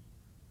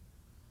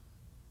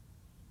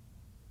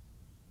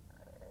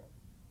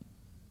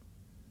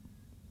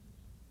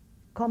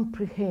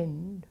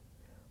comprehend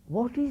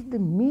what is the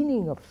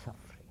meaning of suffering?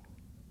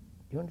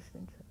 Do you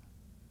understand, sir?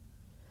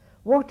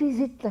 What is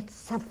it that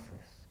suffers?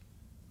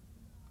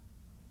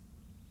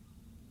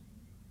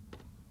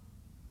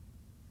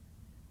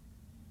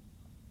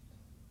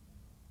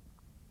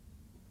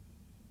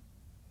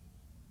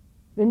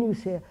 When you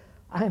say,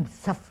 I am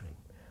suffering,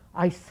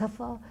 I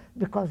suffer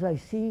because I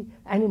see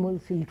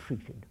animals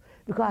ill-treated,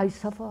 because I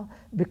suffer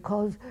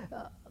because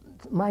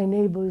my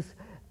neighbor's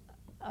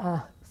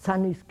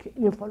son is killed.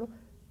 You follow?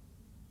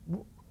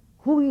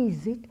 Who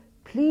is it?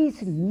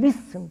 Please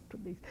listen to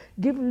this.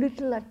 Give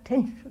little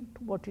attention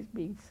to what is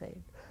being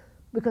said,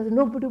 because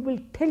nobody will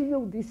tell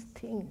you these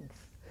things.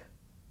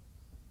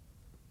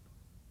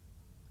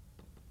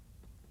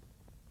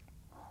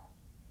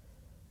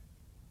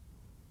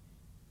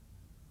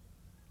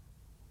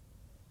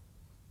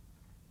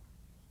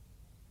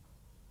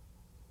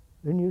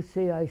 When you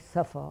say, I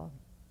suffer,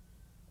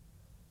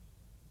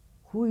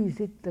 who is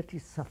it that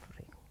is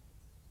suffering?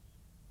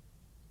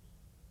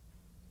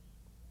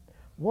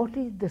 What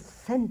is the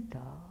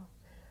center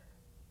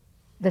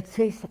that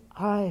says,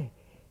 I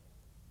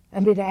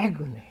am in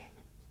agony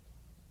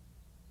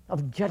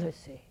of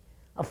jealousy,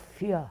 of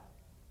fear,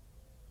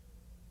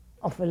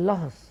 of a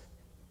loss?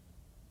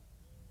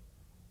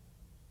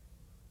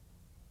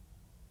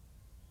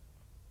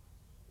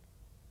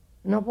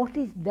 Now, what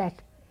is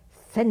that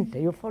center?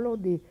 You follow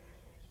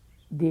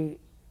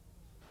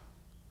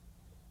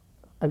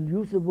I'll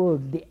use the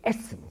word, the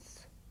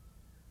essence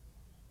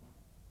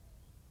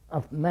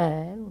of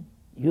man,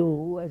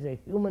 you as a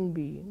human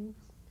being,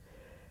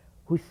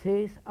 who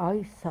says,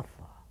 I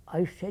suffer,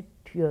 I shed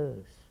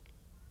tears.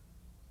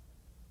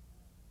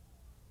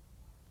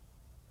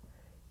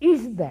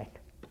 Is that,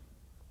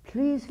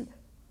 please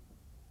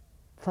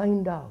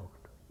find out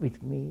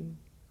with me,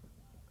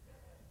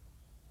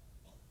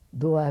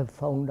 though I have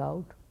found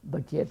out,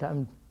 but yet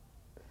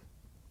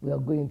we are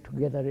going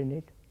together in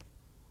it.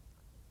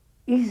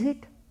 Is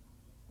it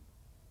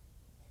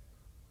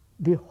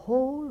the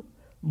whole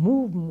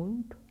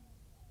movement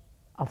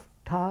of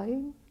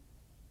time,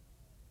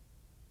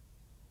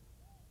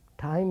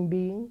 time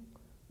being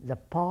the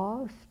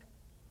past,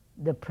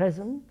 the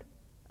present,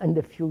 and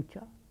the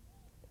future,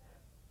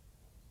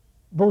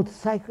 both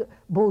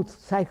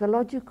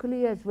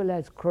psychologically as well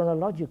as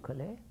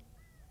chronologically.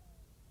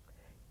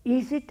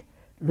 Is it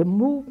the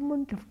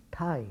movement of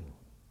time?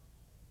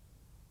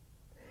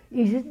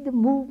 Is it the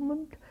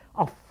movement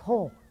of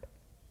thought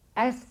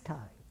as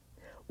time,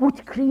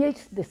 which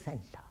creates the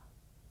center?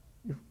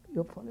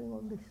 You're following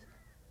all this?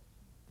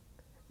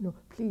 No,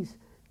 please.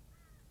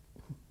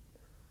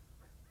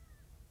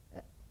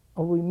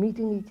 Are we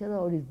meeting each other,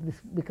 or is this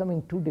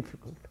becoming too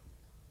difficult?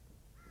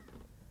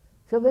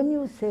 So when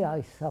you say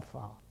I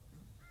suffer,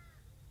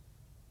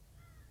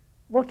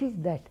 what is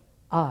that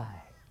I?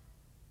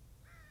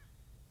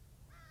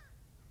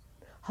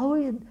 How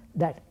is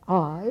that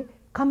I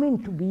come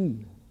into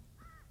being?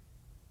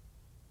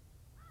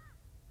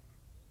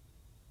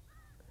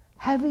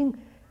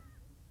 Having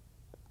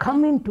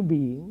come into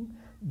being,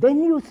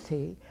 then you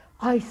say,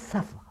 I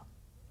suffer.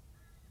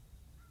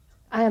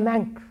 I am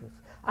anxious,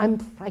 I am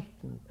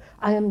frightened,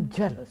 I am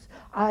jealous,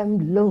 I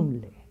am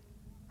lonely.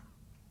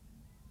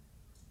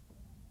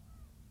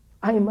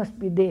 I must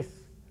be this.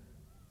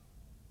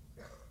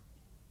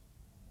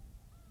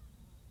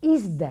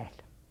 Is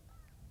that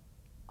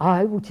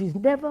I, which is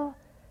never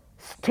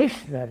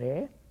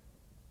stationary,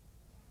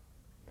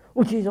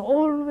 which is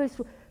always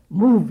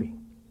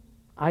moving?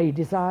 I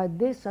desire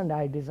this and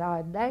I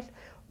desire that,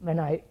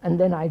 and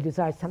then I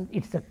desire something.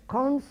 It's a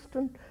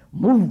constant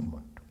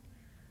movement.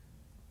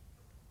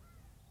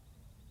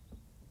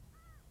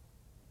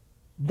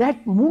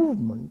 That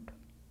movement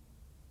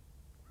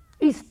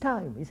is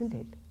time, isn't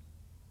it?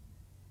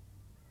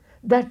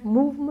 That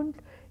movement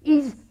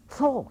is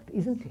thought,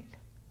 isn't it?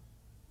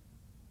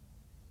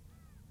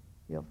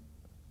 Yeah.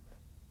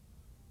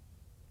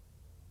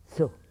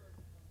 So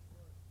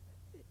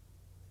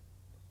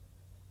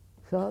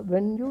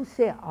when you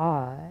say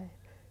I,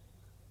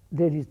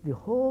 there is the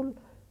whole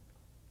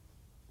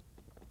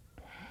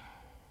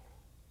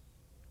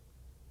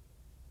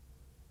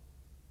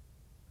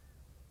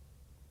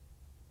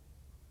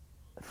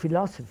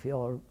philosophy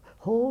or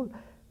whole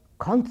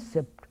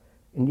concept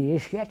in the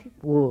Asiatic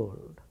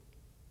world.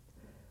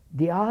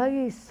 The I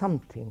is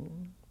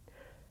something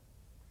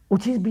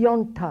which is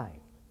beyond time,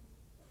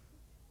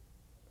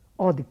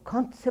 or the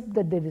concept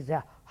that there is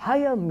a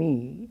higher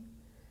me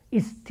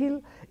is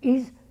still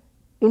in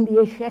the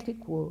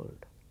Asiatic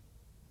world.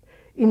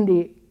 In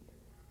the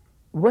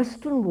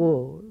Western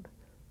world,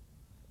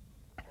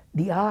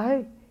 the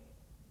I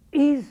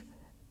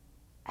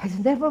has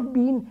never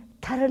been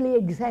thoroughly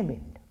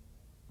examined.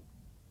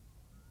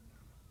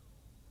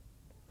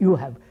 You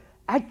have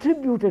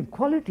attributed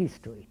qualities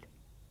to it.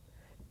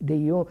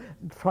 The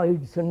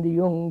Freuds and the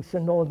Jungs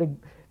and all the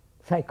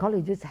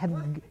psychologists have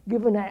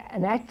given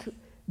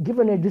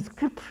a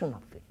description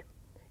of it,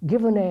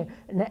 given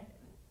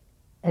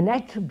an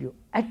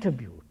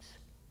attributes.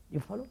 You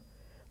follow?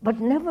 But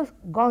never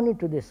gone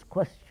into this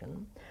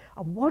question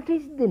of what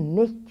is the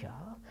nature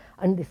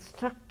and the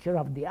structure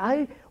of the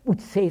I,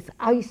 which says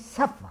I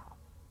suffer.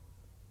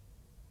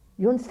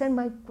 You understand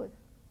my question?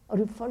 Are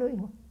you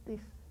following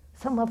this?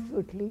 Some of you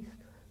at least.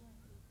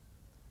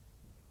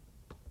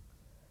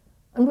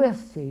 And we are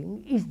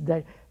saying is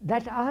that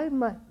I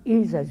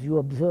is, as you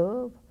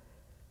observe,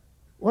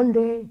 one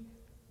day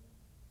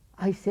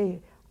I say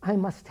I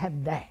must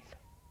have that.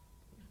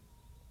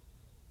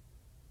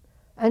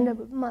 And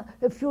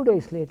a few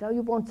days later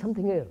you want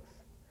something else.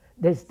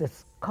 There's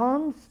this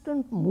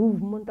constant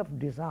movement of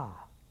desire,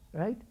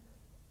 right?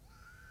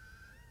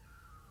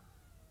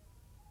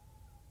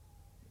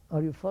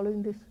 Are you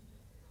following this?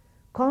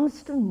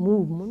 Constant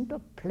movement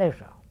of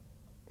pleasure,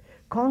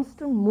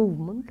 constant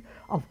movement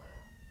of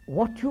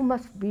what you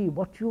must be,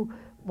 what you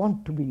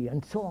want to be,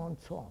 and so on,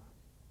 so on.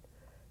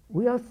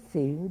 We are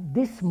saying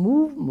this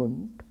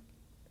movement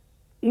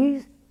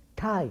is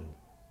time,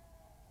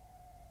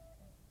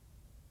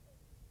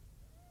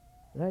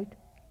 right?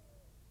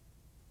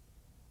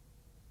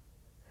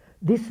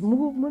 This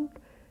movement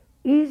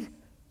is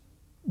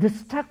the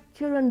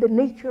structure and the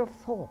nature of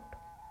thought.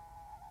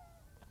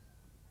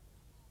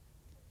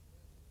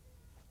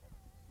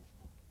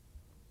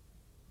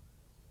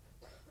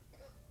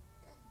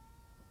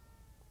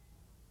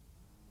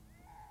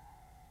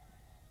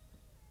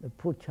 The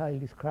poor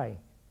child is crying.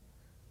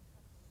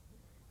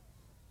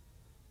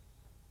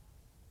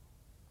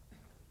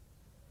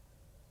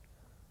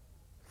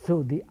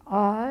 So the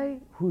I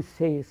who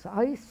says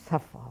I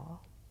suffer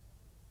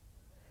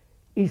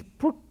is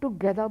put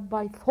together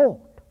by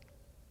thought.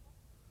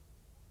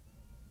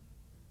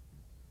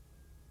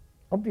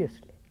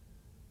 Obviously.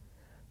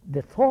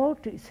 The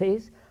thought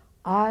says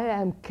I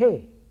am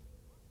K,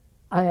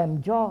 I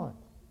am John,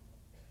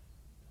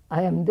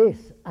 I am this,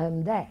 I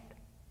am that.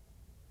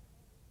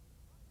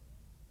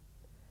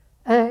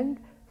 And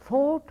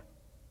thought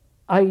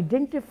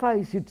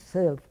identifies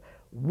itself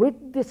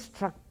with the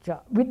structure,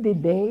 with the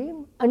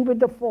name and with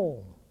the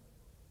form,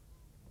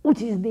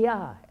 which is the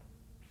I.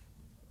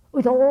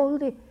 with all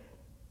the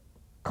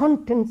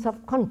contents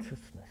of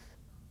consciousness,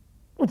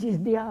 which is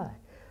the I.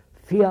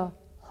 Fear,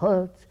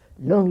 hurt,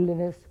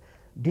 loneliness,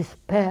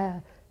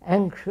 despair,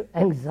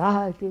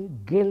 anxiety,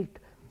 guilt,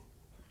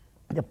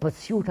 the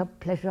pursuit of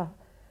pleasure,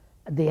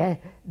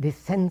 the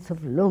sense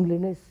of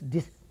loneliness,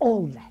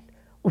 all that,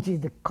 which is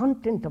the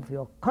content of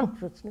your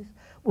consciousness,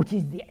 which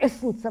is the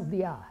essence of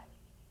the I.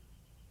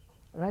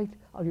 Right?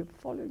 Are you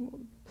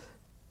following?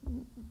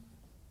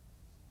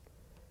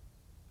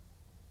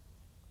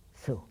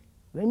 So,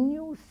 when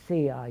you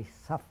say I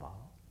suffer,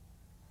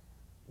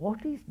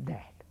 what is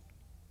that?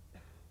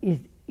 Is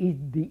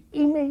the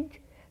image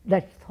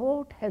that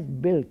thought has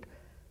built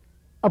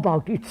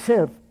about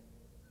itself,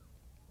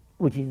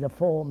 which is the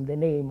form, the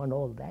name, and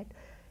all that.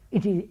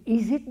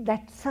 Is it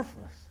that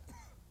suffers?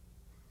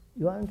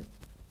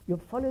 You're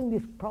following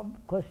this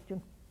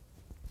question?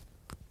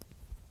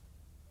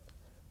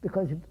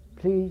 Because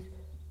please,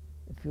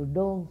 if you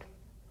don't,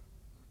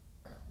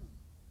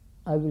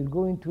 I will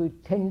go into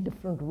it 10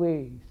 different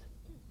ways.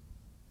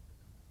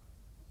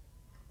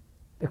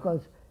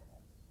 Because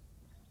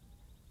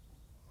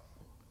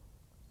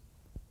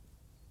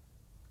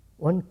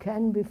one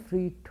can be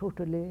free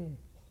totally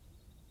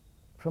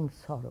from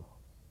sorrow.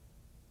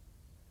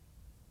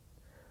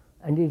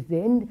 And it's the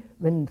end,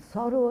 when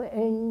sorrow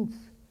ends,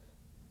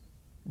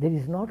 there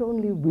is not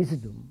only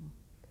wisdom,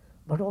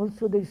 but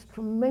also there is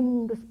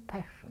tremendous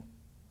passion.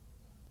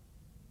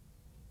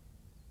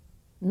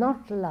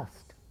 Not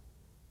lust,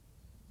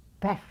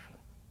 passion,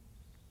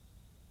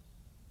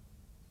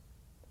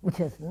 which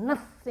has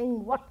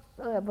nothing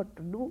whatsoever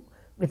to do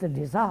with a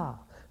desire,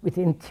 with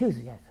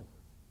enthusiasm.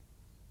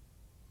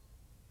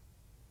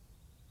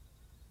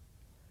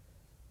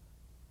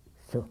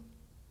 So,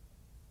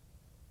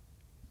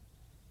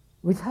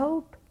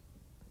 without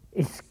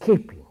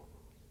escaping,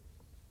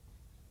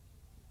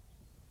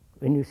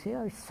 when you say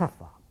I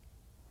suffer,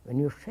 when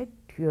you shed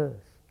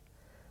tears,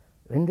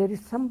 when there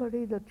is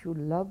somebody that you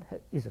love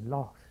is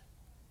lost,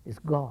 is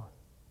gone,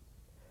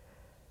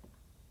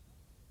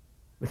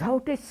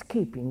 without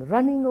escaping,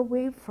 running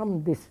away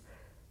from this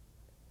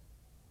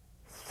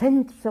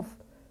sense of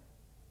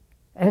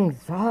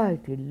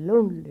anxiety,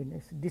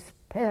 loneliness,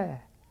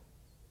 despair,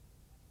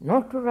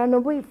 not to run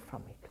away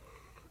from it,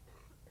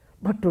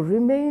 but to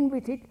remain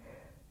with it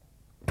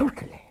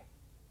totally.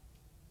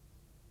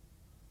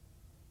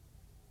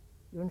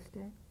 You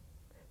understand?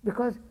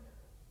 Because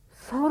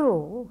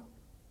sorrow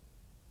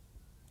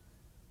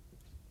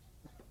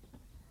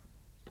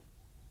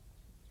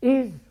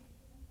is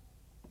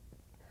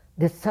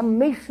the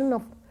summation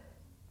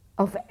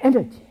of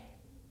energy.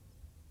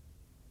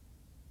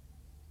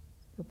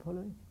 You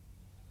following?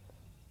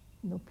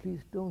 No,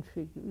 please don't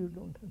shake. You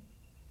don't.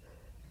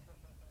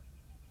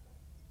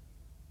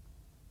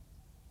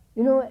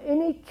 You know,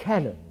 any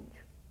challenge,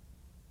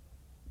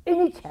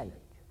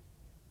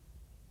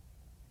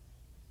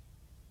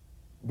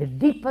 the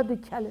deeper the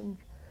challenge,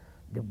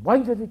 the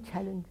wider the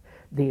challenge,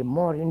 the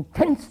more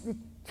intense the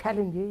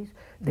challenge is,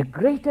 the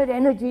greater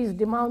energy is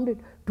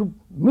demanded to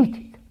meet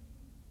it.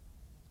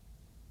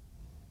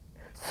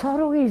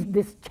 Sorrow is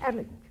this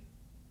challenge.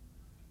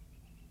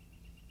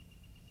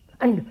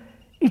 And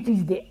it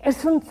is the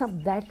essence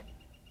of that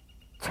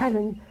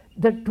challenge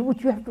to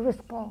which you have to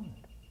respond.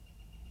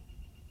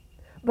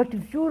 But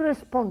if you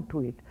respond to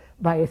it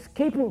by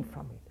escaping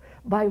from it,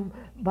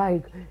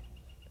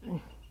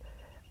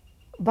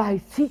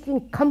 by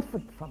seeking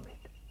comfort from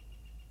it,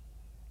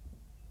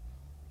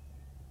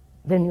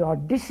 then you are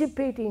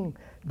dissipating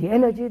the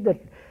energy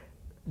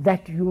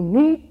that you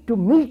need to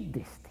meet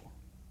this thing.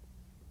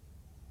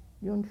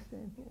 You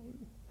understand?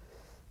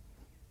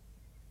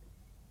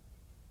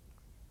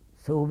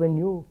 So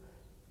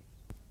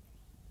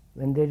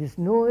when there is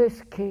no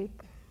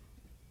escape,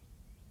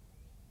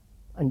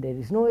 and there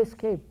is no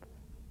escape,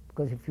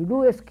 because if you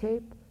do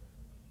escape,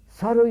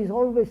 sorrow is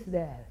always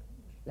there,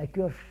 like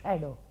your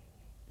shadow,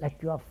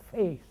 like your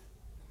face.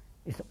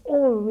 It's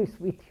always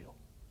with you.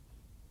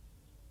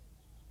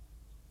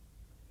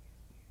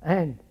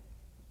 And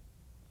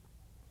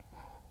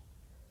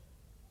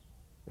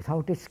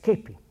without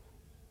escaping,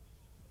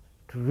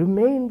 to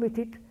remain with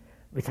it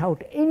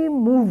without any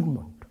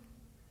movement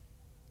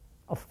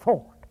of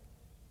thought.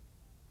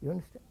 You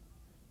understand?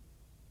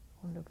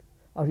 Wonderful.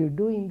 Are you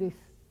doing this?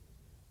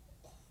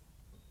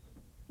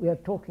 We are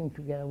talking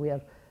together, we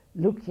are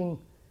looking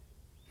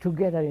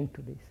together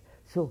into this.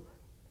 So,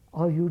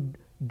 or you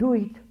do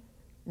it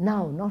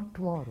now, not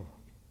tomorrow.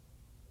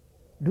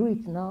 Do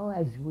it now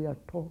as we are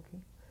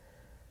talking.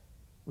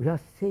 We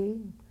are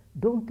saying,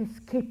 don't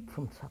escape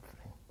from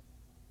suffering,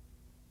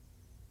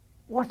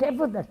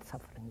 whatever that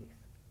suffering is.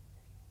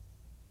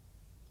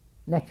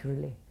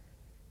 Naturally,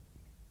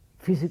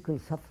 physical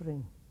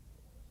suffering,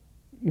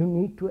 you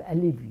need to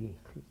alleviate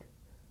it.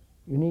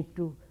 You need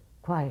to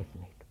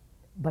quieten it.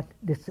 But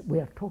we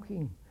are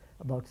talking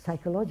about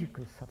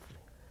psychological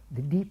suffering,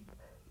 the deep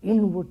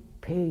inward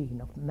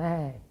pain of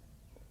man.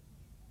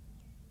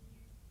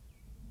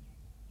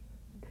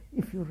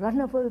 If you run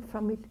away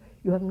from it,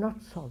 you have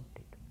not solved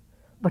it.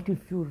 But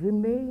if you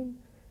remain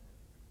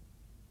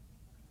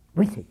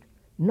with it,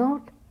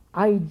 not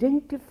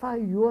identify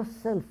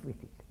yourself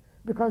with it,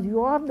 because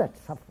you are that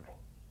suffering.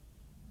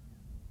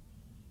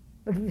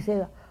 But if you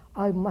say,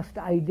 I must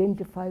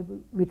identify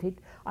with it,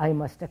 I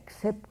must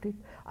accept it,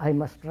 I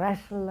must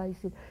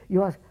rationalize it,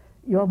 you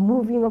are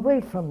moving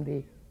away from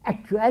the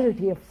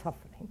actuality of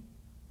suffering.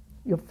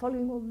 You're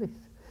following all this.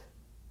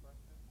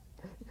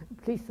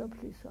 Please, sir,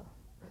 please, sir.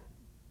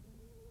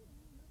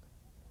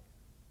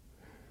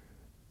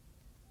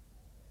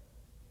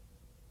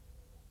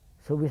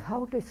 So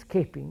without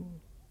escaping,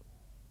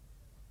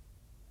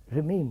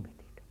 remain with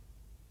it.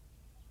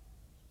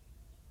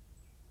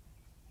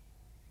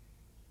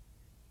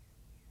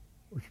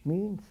 Which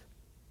means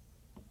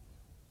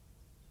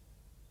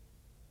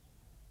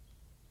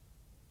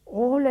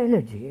all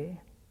energy,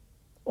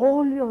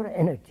 all your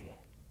energy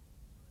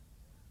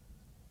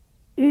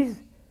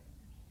is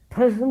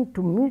present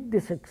to meet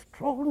this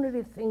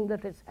extraordinary thing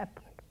that has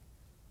happened.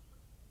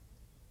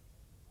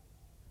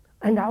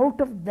 And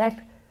out of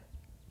that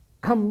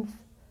comes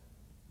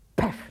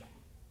passion.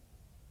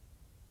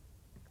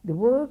 The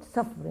word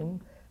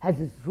suffering has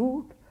its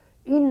root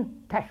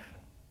in passion.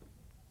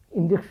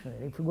 In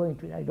dictionary, if you go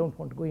into it, I don't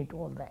want to go into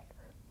all that.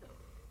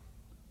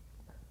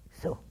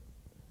 So,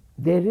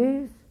 there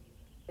is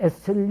a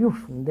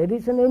solution, there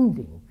is an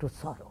ending to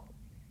sorrow,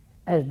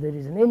 as there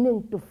is an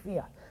ending to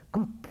fear,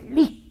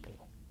 completely.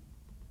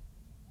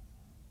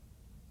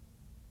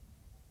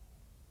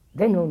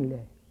 Then only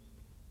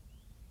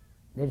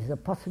there is a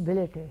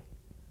possibility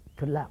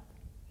to love.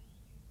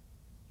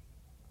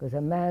 Because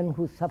a man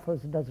who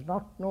suffers does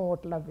not know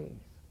what love is.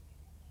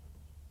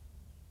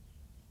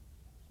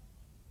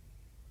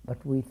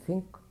 But we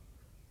think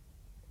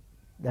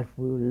that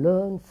we will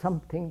learn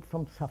something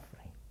from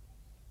suffering.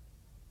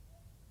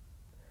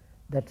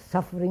 That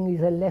suffering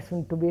is a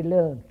lesson to be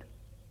learned.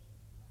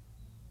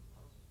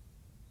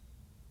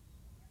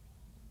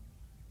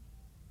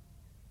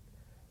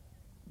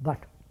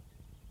 But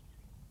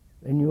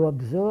when you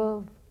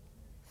observe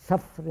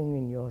suffering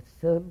in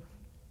yourself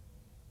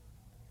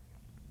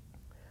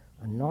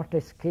and not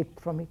escape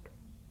from it,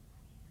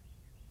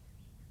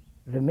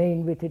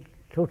 remain with it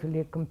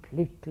totally,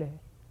 completely,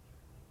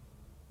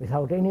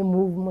 without any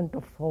movement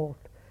of thought,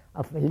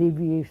 of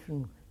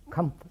alleviation,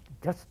 comfort,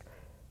 just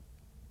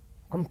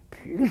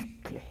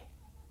completely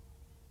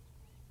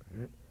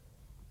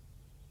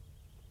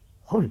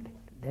hold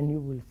it. Then you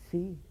will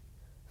see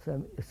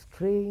some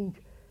strange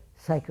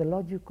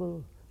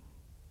psychological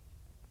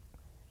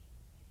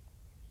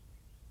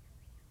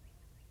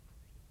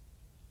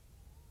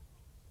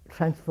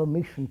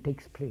transformation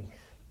takes place.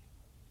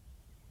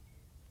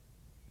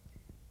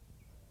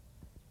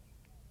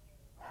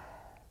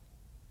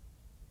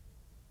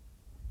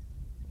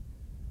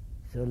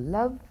 So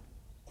love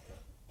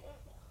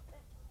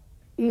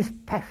is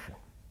passion,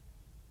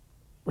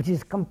 which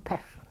is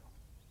compassion.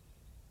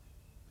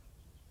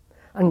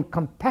 And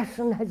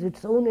compassion has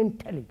its own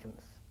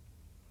intelligence.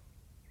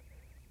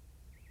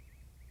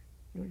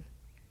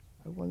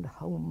 I wonder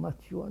how much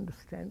you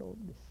understand all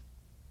this.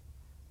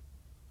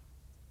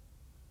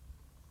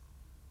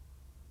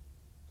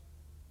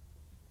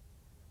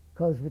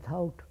 Because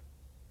without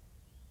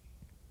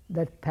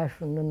that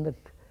passion and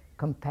that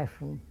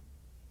compassion,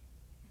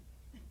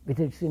 with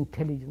its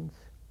intelligence,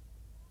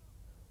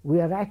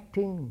 we are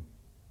acting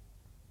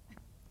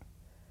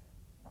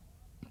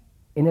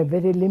in a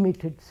very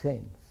limited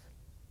sense.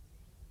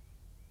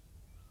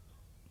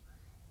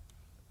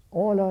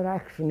 All our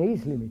action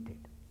is limited.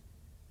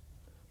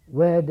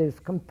 Where there is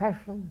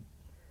compassion,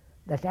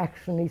 that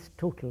action is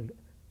total,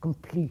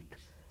 complete,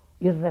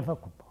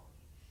 irrevocable.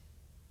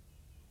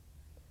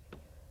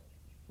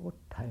 What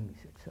time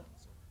is it, sir?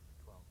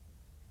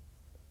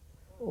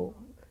 12. Oh,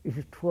 it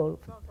is 12.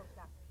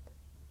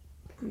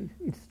 Please,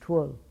 it's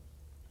 12.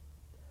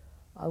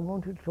 I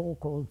want to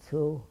talk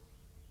also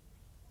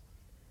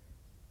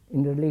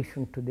in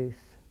relation to this,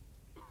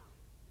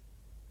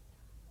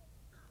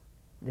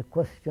 the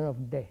question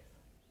of death.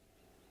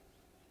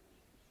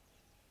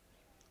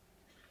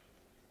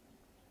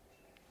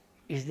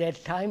 Is there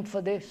time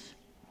for this?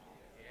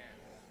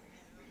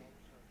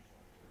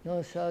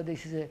 No, sir,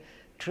 this is a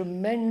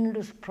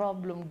tremendous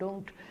problem.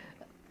 Don't.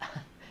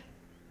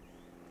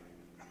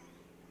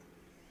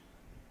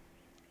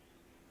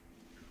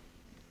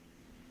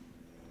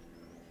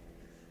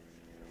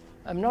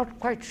 I'm not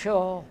quite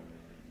sure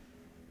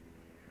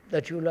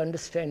that you'll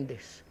understand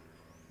this.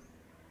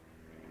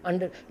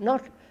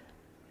 Not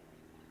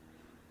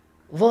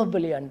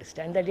verbally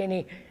understand, that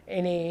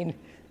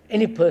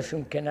any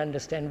person can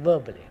understand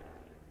verbally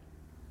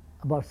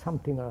about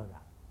something or other.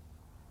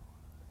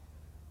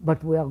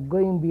 But we are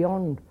going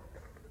beyond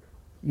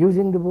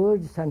using the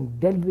words and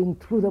delving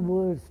through the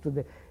words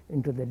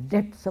into the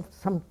depths of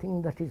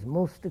something that is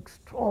most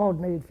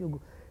extraordinary.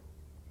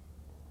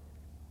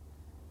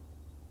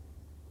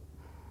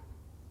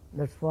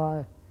 That's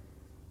why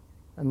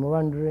I'm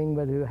wondering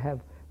whether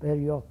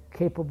you're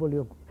capable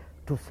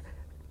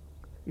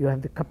you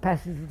have the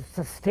capacity to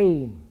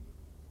sustain.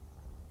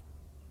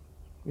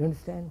 You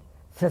understand?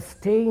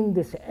 Sustain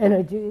this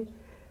energy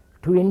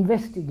to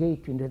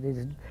investigate into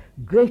this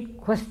great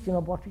question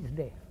of what is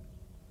death.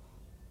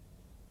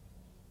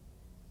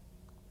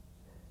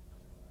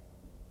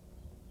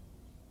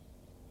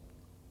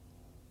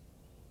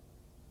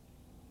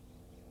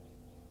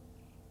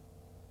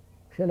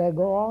 Shall I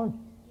go on?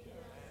 Yes.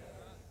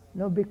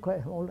 No, be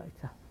quiet. All right,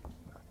 sir.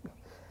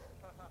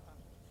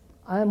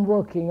 I am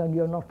working and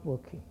you're not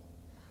working.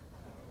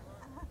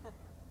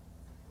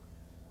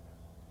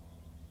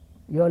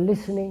 You're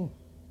listening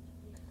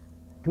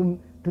to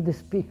the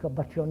speaker,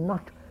 but you're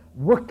not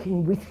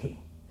working with him.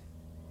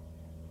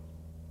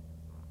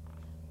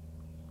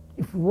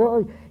 If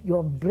were,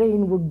 your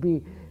brain would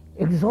be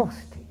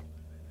exhausted.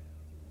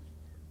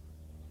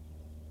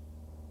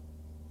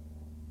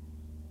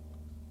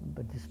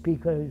 But the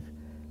speaker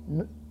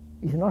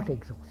is not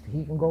exhausted.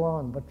 He can go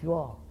on, but you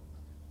are.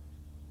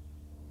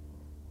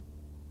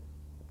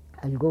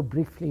 I'll go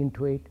briefly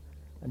into it,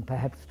 and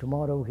perhaps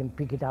tomorrow we can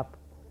pick it up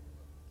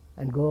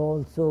and go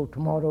also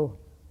tomorrow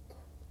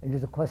into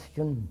the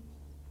question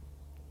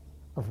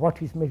of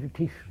what is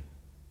meditation.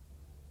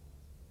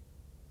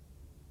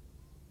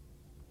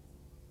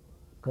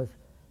 Because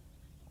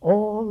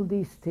all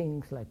these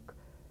things like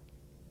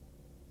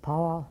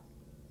power,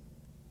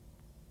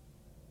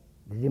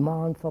 the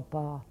demand for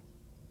power,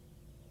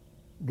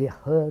 the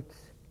hurts,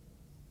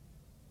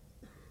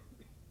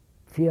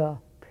 fear,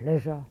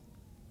 pleasure,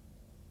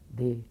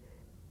 the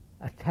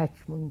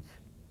attachments,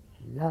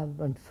 love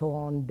and so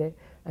on,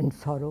 and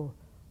sorrow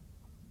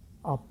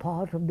are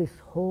part of this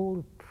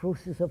whole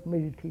process of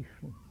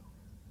meditation.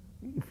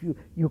 If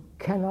you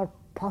cannot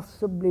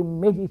possibly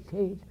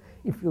meditate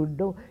if you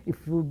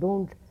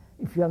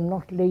have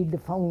not laid the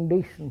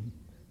foundation.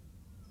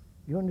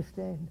 You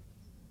understand?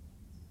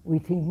 We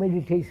think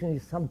meditation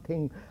is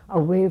something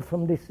away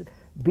from this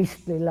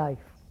beastly life.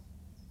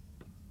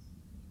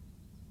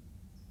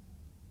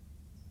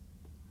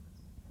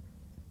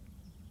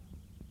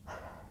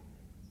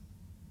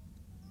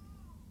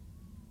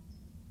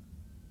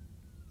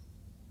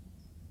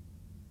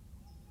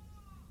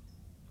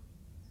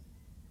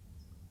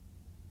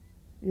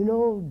 You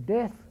know,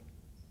 death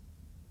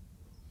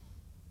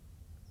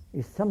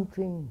is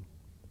something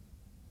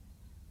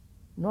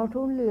not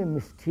only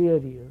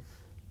mysterious,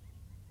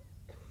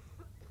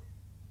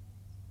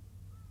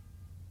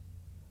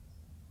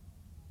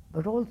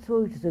 but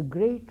also it's a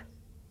great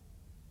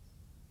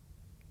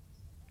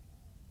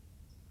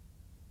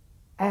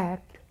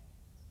act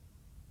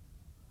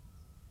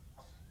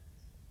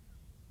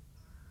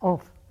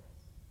of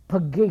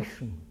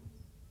purgation.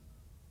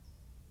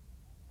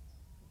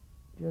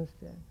 Do you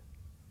understand?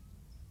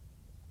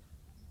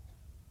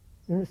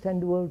 You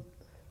understand the word?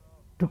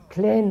 To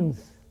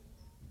cleanse.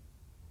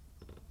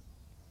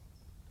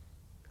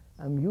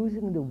 I'm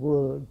using the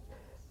word,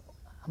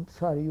 I'm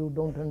sorry you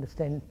don't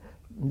understand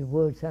the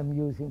words I'm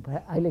using,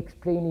 but I'll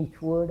explain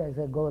each word as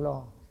I go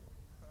along.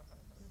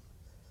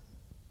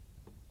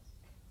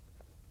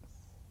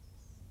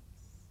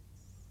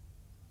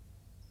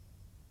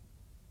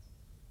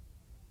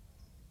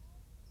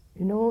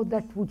 You know,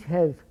 that which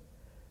has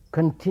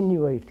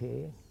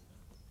continuity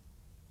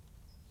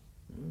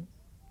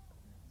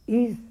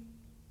is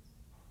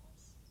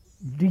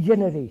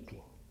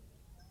degenerating.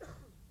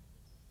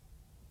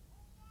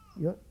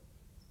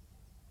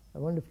 I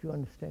wonder if you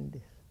understand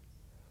this.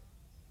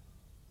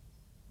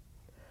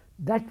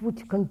 That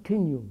which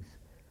continues,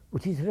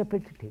 which is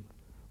repetitive,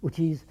 which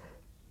is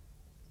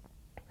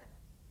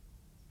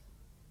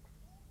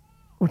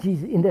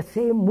in the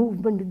same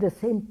movement, in the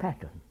same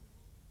pattern.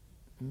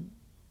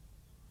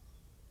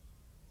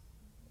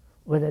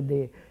 Whether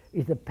the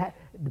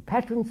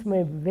patterns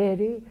may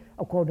vary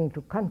according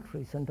to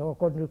countries and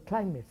according to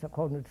climates,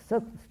 according to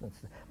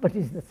circumstances, but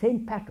it's the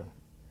same pattern.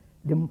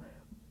 The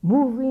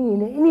moving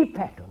in any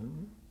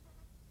pattern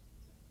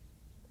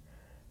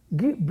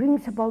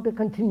brings about a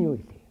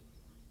continuity,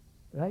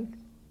 right?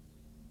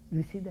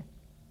 You see that?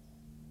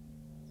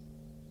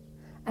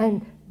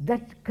 And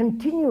that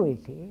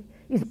continuity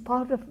is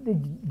part of the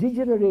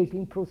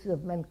degenerating process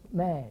of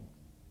man.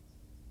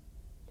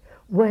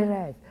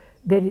 Whereas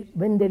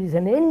when there is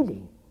an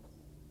ending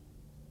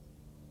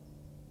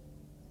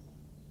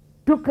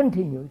to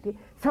continuity,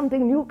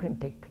 something new can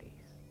take place.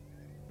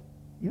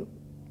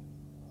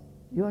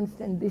 You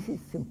understand? This is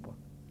simple.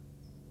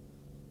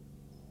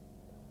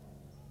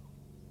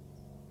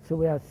 So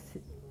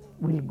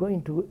we'll go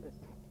into.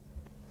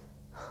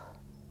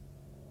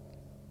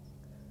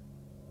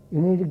 You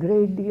need a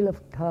great deal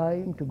of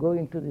time to go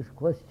into this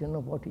question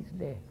of what is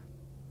death.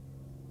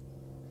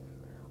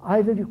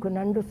 Either you can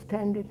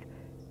understand it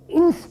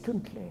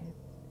instantly,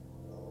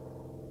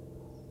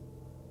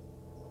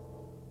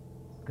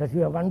 because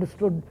you have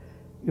understood,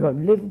 you have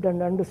lived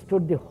and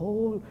understood the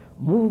whole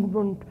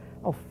movement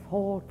of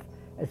thought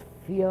as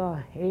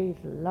fear, hate,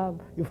 love.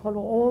 You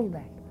follow all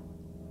that,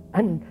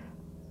 and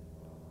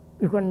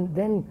you can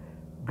then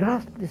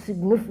grasp the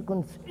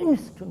significance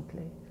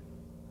instantly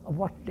of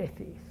what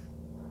death is.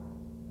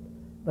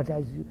 But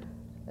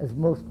as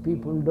most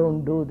people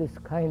don't do this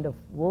kind of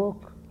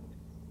work,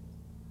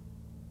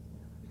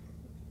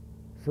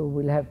 so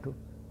we'll have to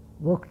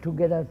work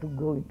together to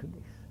go into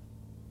this.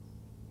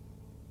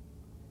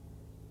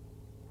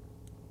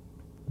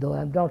 Though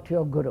I am not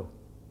your guru,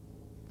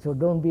 so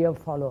don't be a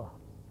follower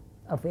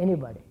of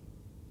anybody.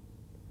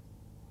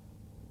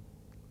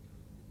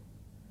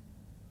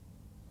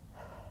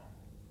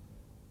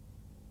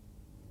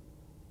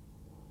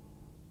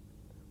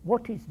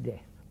 What is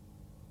death?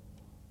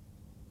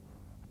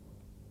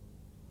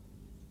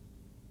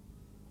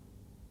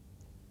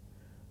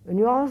 When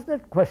you ask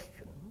that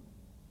question,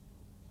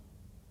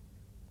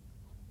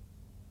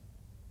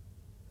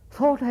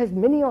 thought has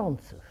many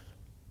answers,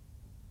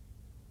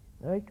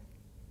 right?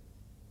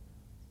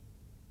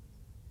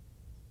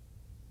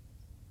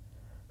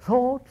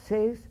 Thought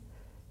says,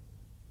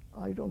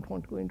 I don't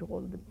want to go into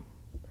all the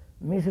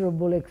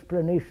miserable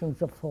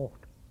explanations of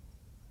thought.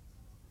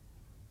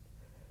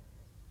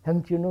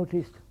 Haven't you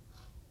noticed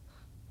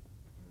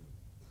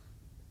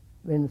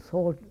when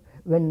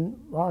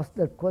asked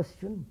that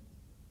question,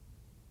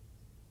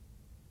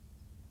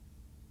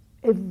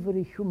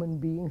 every human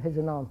being has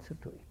an answer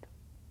to it,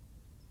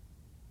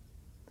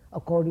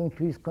 according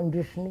to his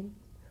conditioning,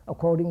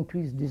 according to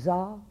his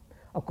desire,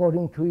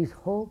 according to his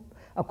hope,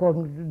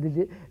 according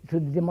to the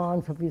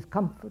demands of his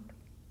comfort.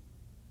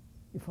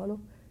 You follow?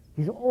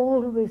 He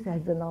always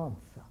has an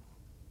answer.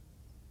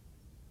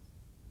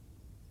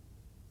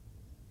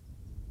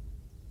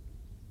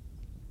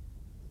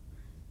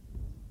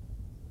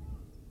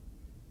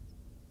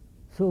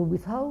 So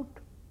without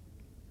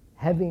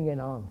having an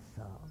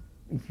answer,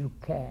 if you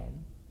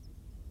can,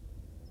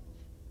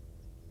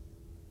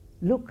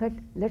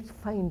 let's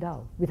find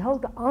out,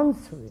 without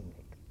answering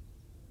it.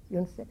 You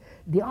understand?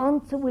 The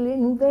answer will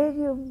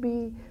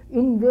invariably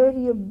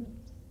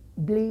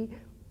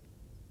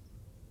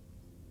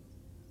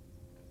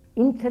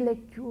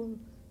intellectual,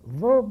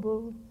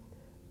 verbal,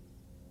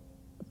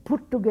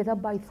 put together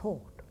by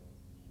thought.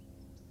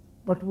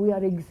 But we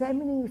are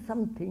examining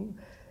something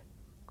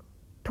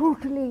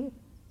totally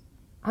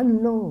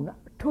unknown,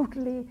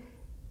 totally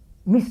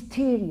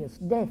mysterious.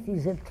 Death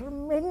is a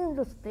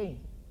tremendous thing.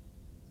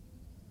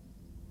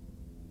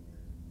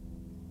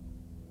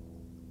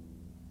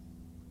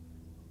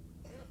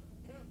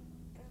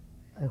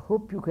 I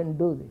hope you can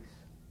do this.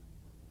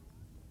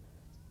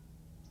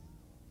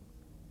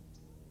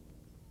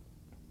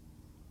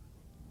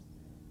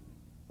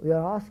 We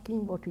are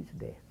asking, what is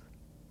death?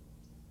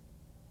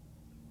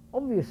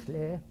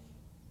 Obviously,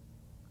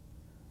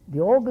 the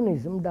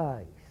organism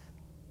dies.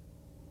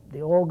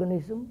 The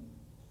organism,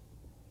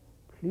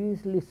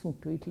 please listen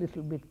to it a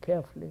little bit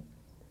carefully.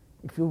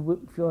 If you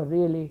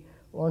really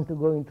want to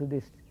go into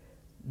this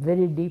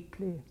very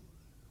deeply,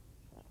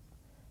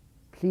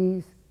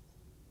 please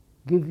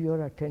give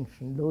your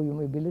attention, though you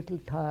may be a little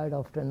tired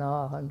after an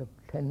hour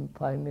and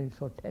 5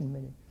 minutes or 10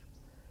 minutes.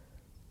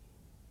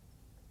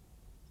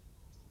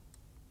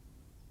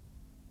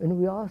 When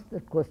we ask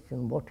that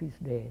question, what is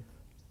death?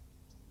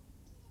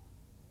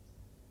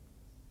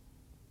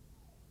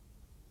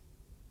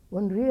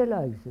 One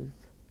realizes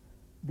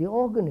the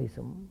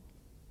organism,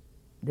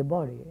 the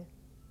body,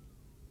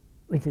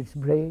 with its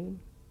brain,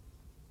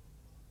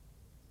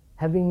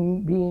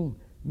 having been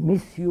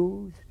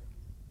misused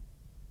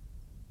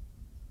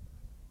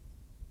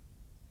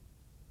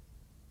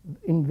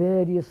in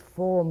various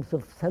forms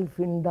of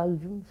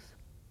self-indulgence,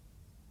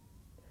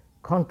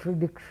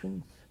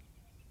 contradictions,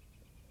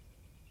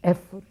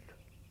 effort,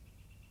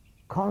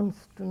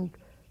 constant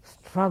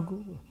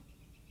struggle,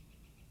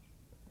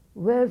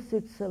 wears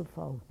itself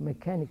out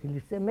mechanically.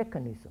 It's a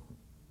mechanism.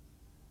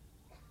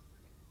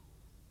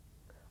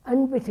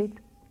 And with it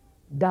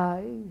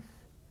dies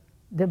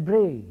the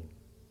brain.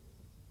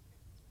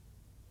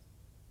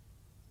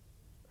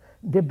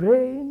 The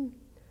brain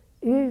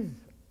is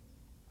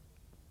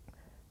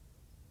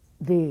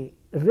the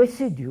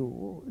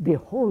residue, the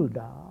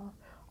holder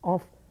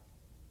of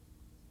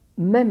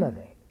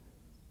memory,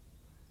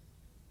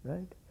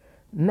 right?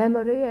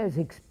 Memory as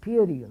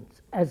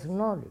experience, as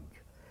knowledge.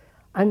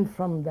 And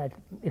from that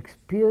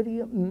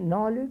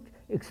knowledge,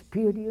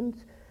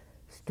 experience,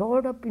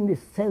 stored up in the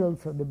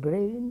cells of the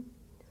brain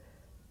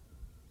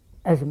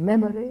as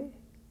memory,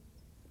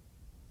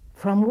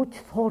 from which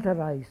thought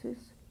arises.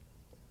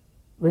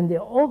 When the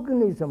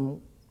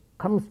organism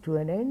comes to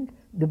an end,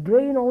 the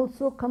brain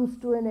also comes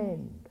to an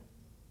end.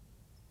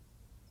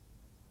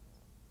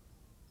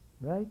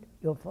 Right?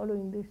 You're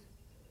following this?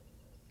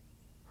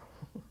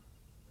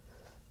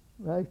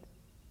 Right?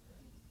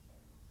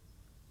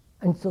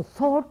 And so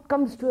thought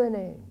comes to an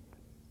end.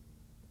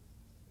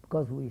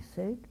 Because we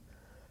said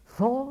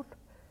thought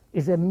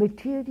is a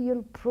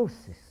material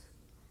process.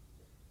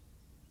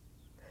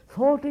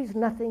 Thought is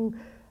nothing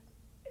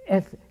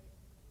as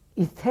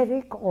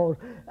etheric or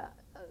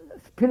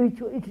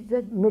spiritual. It is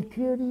a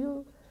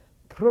material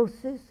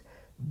process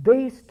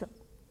based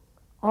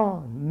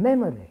on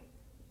memory.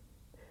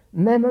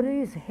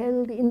 Memory is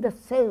held in the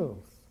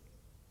cells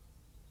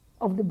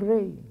of the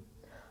brain,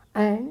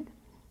 and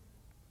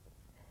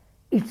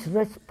its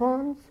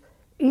response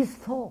is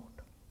thought.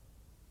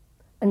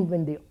 And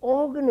when the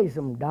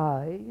organism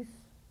dies,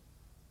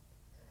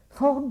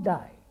 thought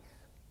dies.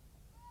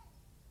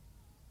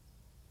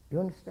 You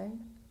understand?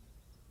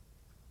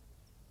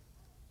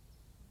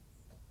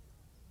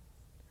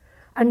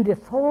 And the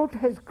thought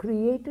has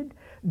created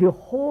the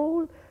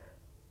whole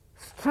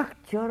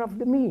structure of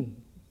the me.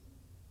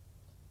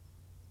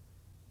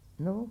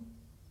 No?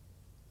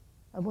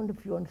 I wonder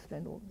if you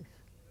understand all this.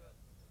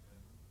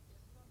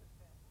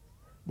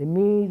 The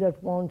me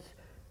that wants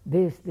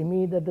this, the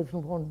me that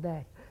doesn't want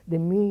that, the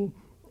me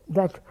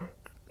that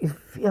is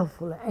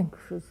fearful,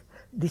 anxious,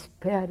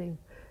 despairing,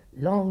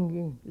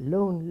 longing,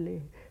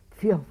 lonely,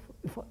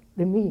 fearful,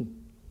 the me.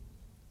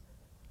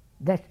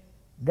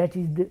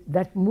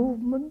 That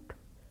movement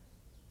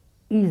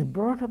is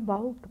brought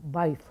about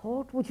by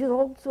thought, which is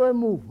also a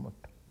movement.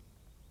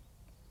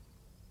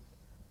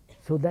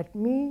 So that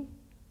me,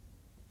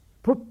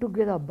 put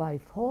together by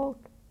thought,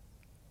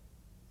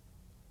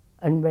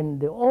 and when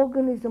the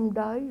organism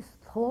dies,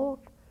 thought,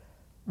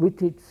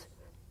 with its,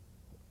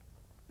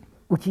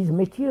 which is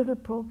material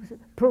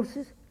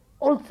process,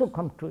 also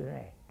comes to an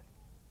end.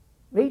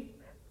 Wait,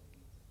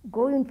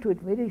 go into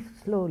it very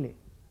slowly.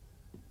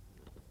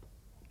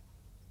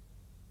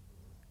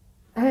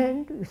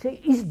 And you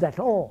say, is that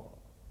all?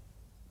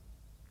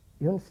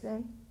 You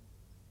understand?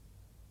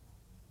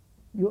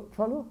 You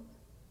follow?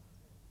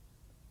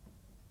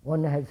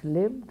 One has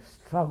lived,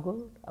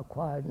 struggled,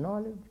 acquired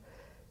knowledge,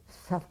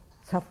 suffered,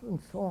 and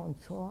so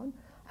on,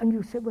 and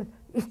you say, well,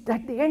 is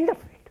that the end of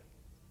it?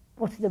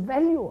 What's the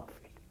value of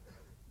it?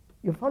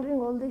 You following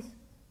all this?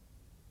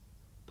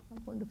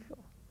 Wonderful.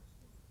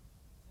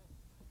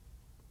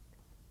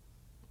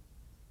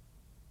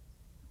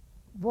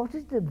 What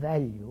is the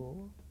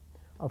value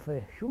of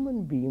a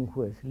human being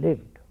who has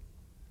lived,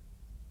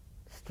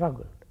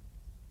 struggled,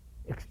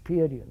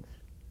 experienced?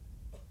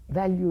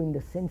 Value in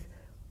the sense,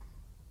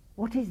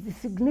 what is the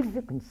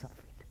significance of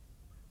it?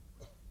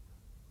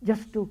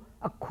 Just to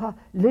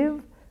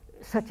live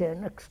such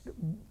an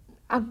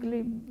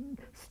ugly,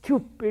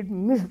 stupid,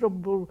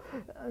 miserable,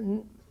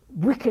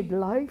 wicked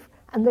life,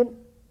 and then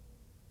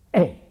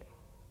end.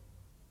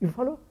 You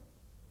follow?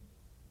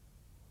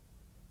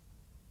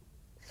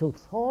 So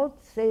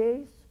thought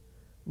says,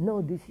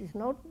 no, this is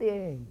not the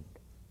end.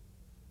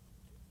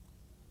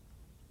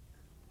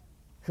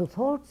 So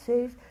thought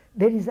says,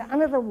 there is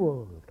another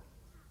world.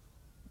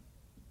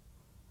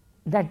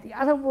 That the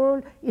other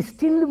world is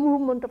still the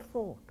movement of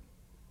thought.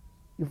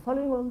 You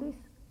following all this?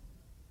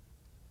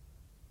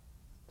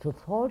 So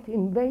thought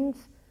invents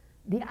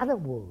the other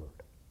world.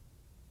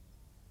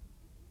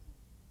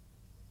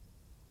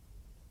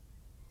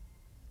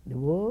 The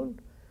world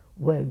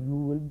where you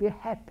will be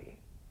happy.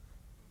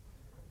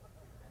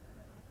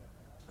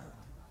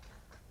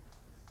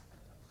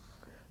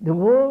 The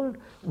world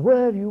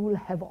where you will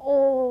have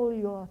all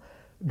your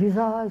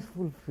desires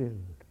fulfilled.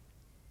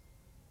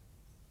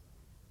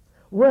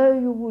 Where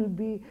you will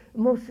be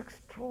most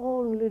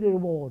extraordinarily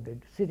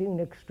rewarded, sitting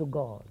next to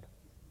God.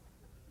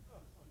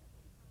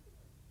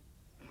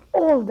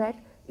 All that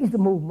is the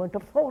movement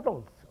of thought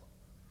also.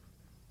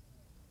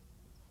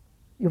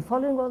 You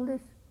following all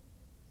this?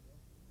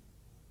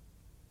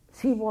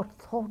 See what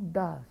thought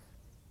does.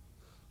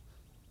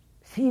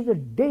 See the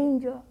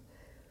danger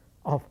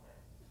of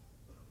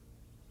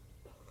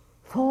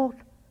thought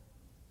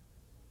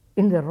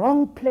in the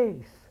wrong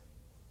place.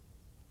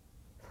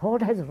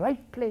 Thought has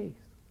right place,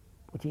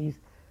 which is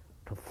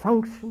to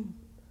function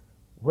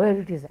where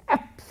it is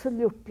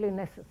absolutely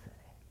necessary.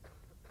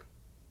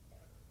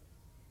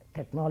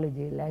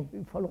 Technology,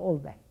 language, follow all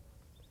that.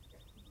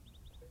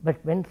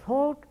 But when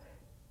thought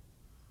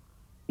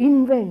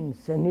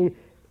invents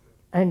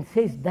and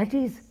says that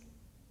is,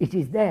 it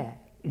is there,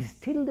 it is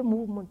still the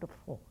movement of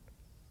thought.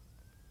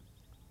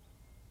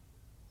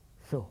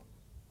 So,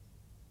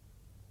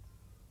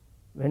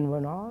 when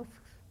one asks,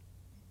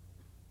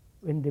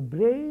 when the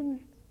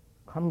brain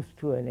comes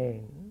to an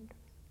end,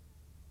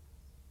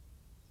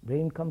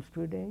 brain comes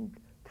to an end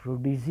through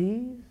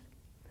disease,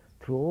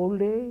 through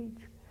old age,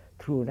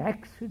 through an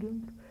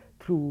accident,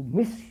 through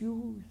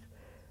misuse,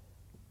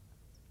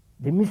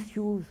 the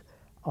misuse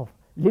of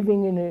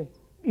living in an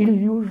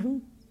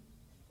illusion,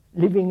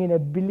 living in a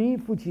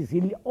belief which is,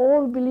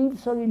 all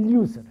beliefs are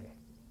illusory.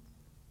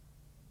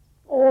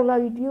 All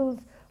ideals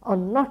are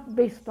not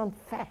based on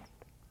fact.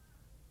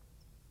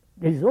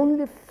 There is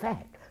only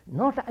fact,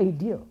 not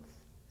ideals.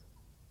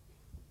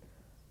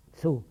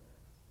 So,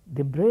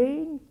 the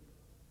brain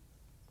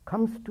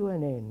comes to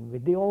an end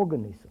with the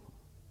organism.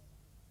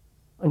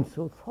 And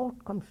so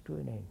thought comes to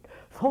an end.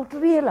 Thought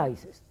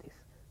realizes this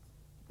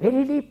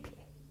very deeply,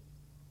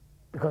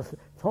 because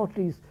thought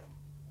is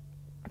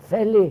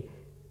fairly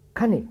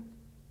cunning.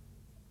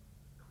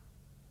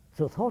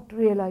 So thought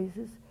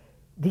realizes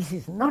this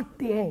is not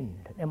the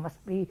end. There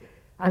must be,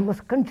 I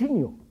must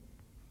continue.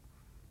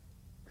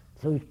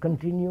 So it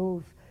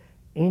continues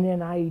in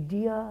an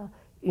idea,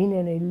 in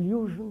an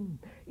illusion,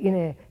 in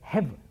a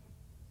heaven,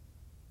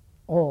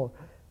 or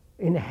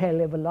in hell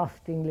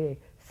everlastingly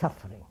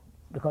suffering,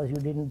 because you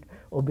didn't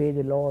obey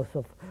the laws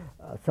of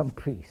some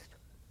priest.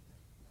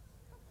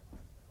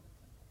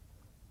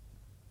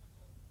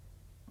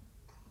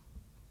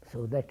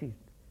 So that is,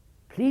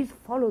 please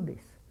follow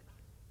this.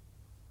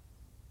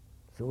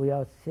 So we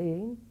are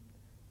saying,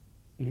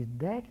 is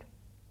that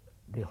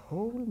the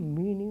whole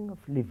meaning of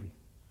living?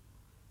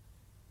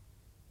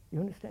 You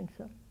understand,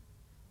 sir?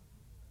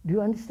 Do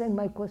you understand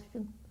my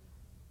question?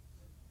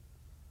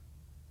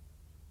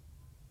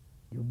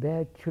 You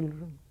bear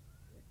children,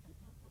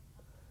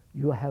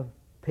 you have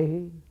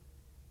pain,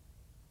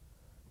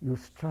 you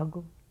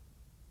struggle,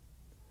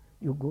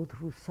 you go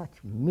through such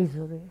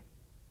misery,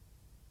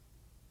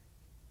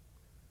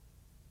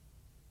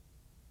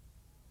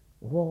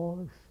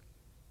 wars,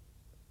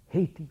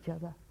 hate each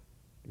other,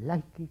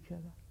 like each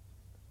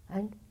other,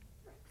 and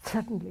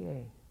suddenly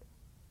end.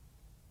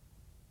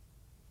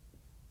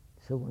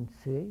 So one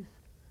says,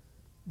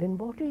 then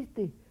what is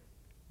the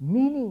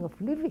meaning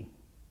of living?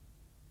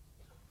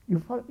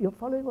 You're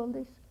following all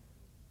this?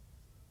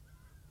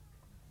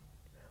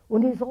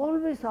 One is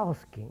always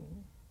asking,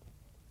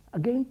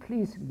 again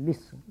please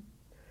listen,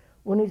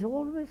 one is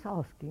always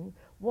asking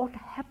what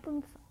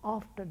happens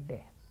after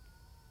death.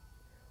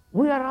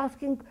 We are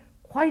asking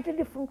quite a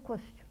different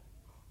question.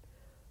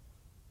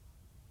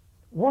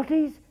 What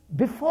is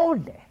before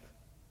death?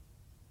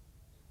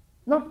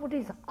 Not what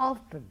is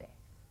after death.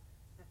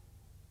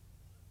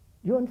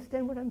 You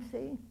understand what I'm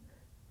saying?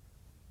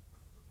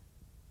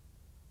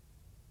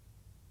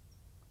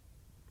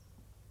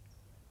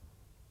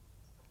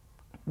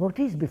 What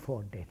is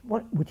before death?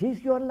 Which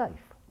is your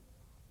life,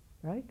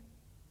 right?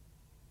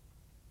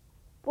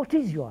 What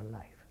is your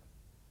life?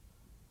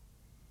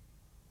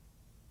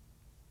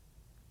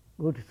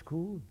 Go to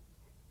school,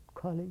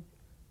 college,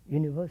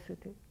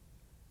 university,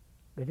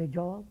 get a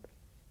job,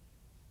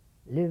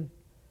 live,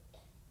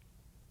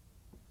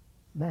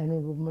 man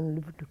and woman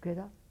live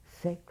together,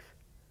 sex.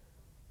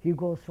 He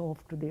goes off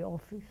to the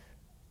office,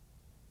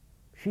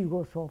 she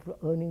goes off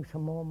earning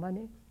some more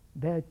money,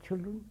 bear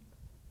children,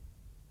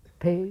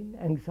 pain,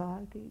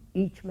 anxiety,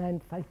 each man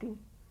fighting.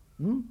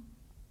 You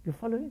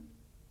following?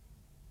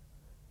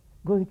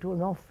 Going to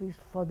an office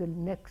for the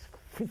next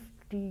 50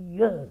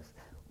 years.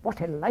 What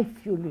a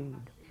life you lead.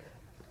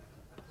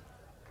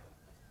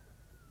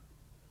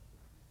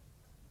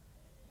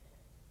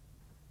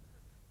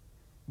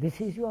 This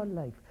is your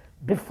life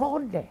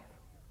before death.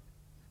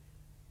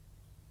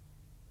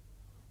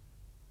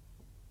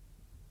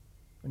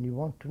 And you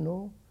want to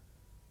know,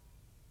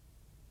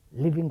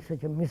 living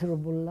such a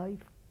miserable life,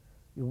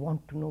 you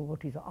want to know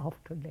what is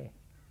after death.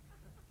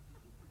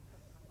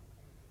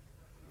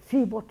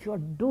 See what you are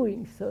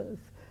doing, sirs.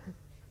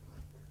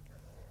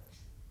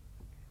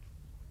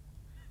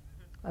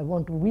 I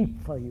want to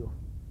weep for you,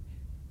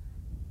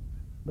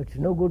 but it's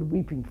no good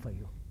weeping for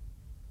you.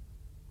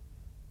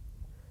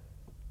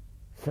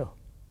 So,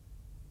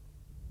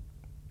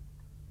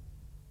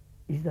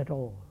 is that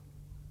all?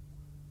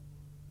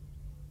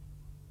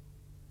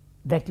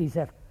 That is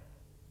a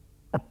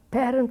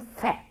apparent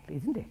fact,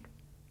 isn't it?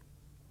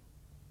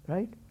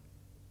 Right?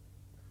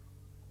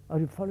 Are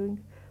you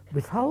following?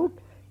 Without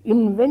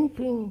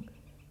inventing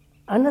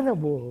another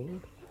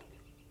world,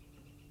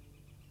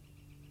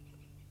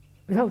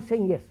 without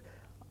saying, yes,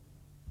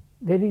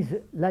 there is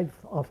life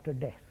after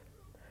death.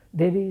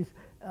 There is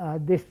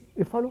this,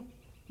 you follow?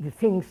 The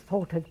things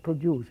thought has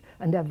produced,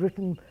 and they have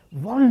written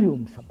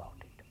volumes about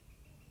it.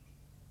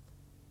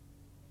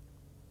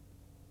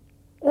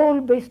 All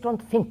based on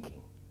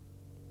thinking.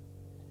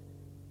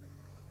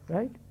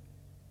 Right?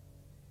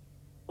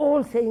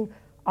 All saying,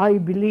 I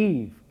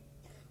believe.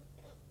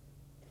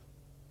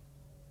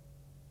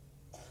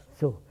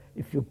 So,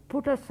 if you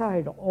put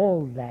aside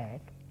all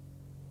that,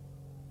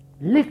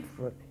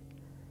 literally,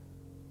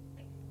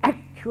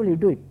 actually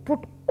do it,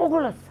 put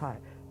all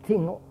aside,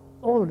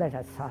 all that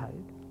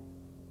aside,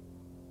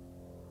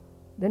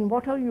 then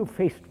what are you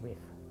faced with?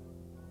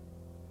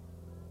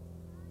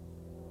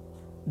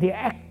 The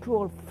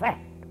actual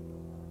fact.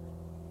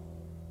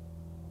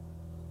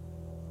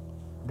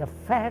 The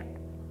fact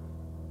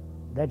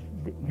that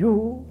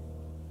you,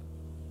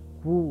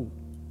 who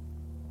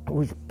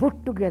is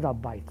put together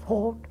by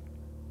thought,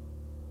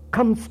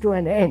 comes to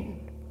an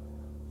end.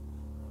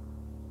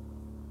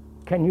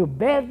 Can you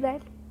bear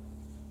that?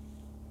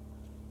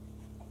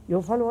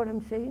 You follow what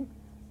I'm saying?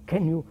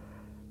 Can you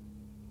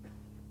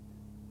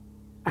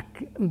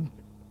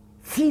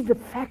see the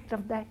fact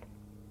of that?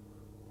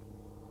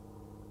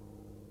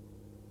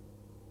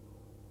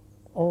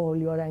 All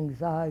your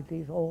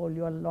anxieties, all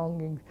your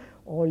longings,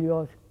 all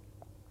your,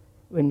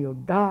 when you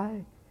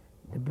die,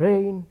 the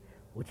brain,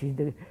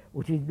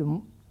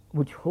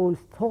 which holds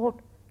thought,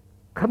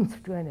 comes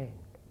to an end.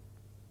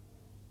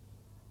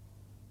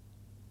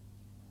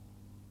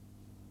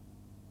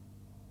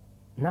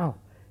 Now,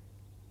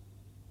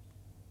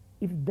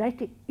 if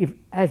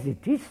as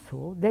it is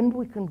so, then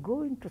we can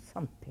go into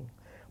something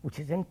which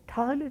is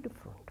entirely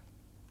different.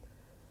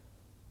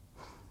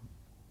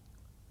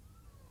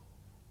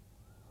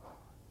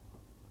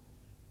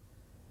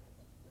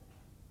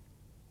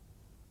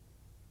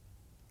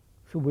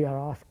 So we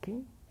are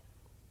asking,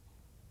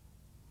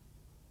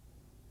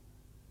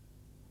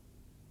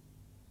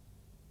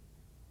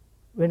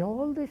 when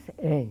all this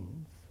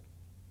ends,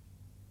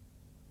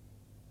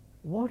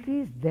 what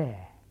is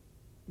there?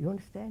 You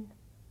understand?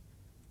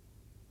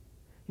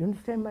 You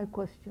understand my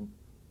question?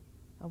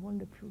 I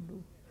wonder if you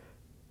do.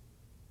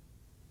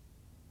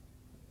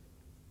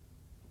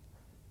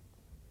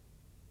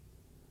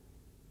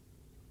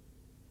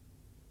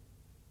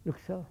 Look,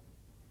 sir,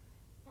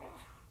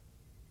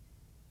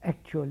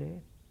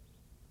 actually,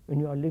 when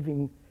you are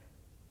living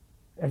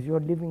as you are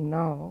living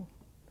now,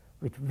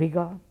 with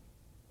vigor,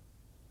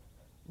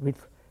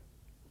 with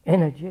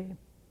energy,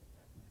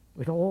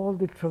 with all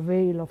the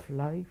travail of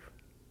life,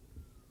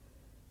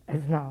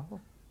 as now,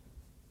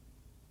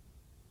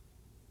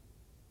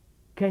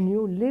 can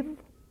you live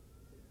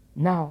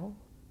now,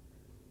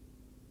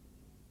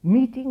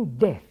 meeting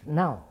death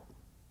now?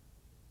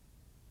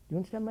 Do you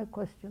understand my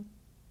question?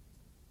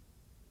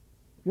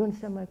 You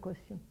understand my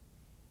question?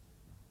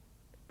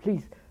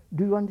 Please,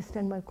 do you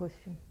understand my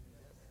question?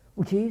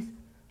 Which is,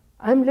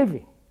 I'm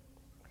living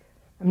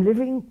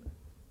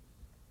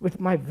with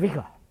my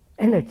vigor,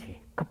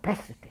 energy,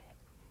 capacity,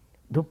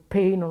 the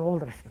pain and all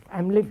the rest of it.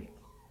 I'm living.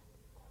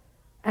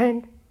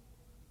 And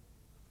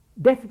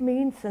death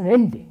means an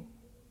ending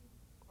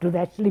to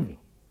that living,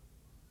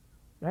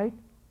 right?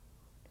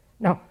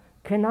 Now,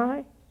 can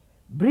I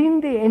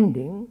bring the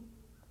ending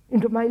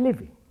into my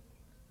living?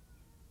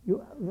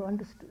 You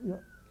understood?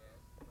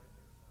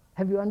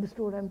 Have you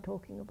understood what I'm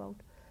talking about?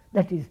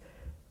 That is,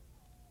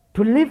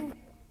 to live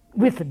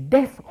with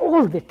death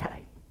all the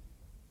time.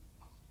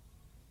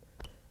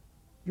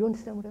 You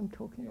understand what I'm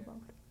talking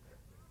about?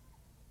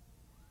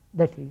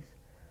 That is,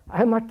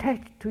 I'm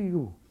attached to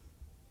you.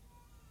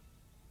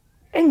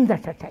 In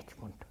that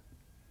attachment,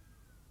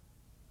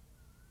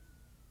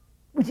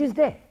 which is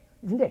death,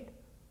 isn't it?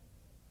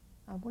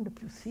 I wonder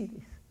if you see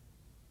this.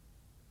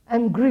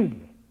 I'm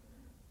greedy.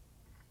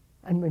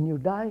 And when you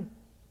die,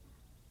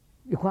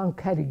 you can't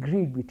carry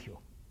greed with you.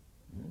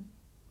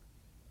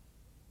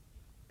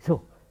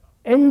 So,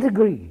 end the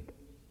greed.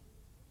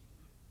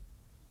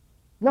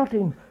 Not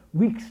in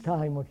weeks'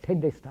 time or 10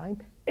 days' time,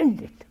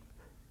 end it.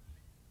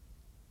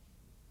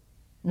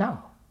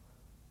 Now.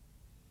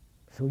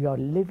 So you are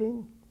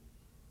living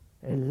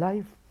a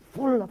life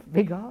full of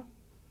vigor,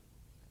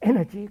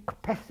 energy,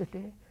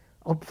 capacity,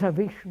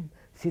 observation,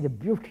 see the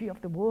beauty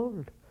of the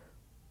world,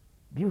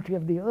 beauty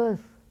of the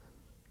earth,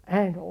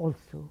 and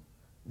also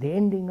the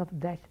ending of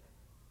that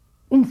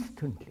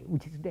instantly,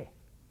 which is death.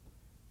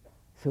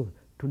 So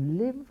to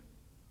live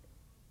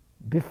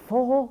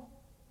before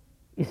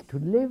is to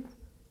live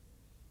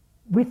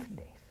with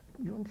death.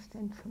 You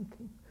understand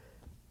something?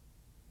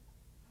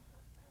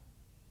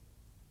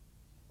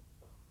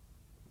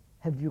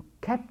 Have you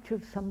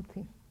captured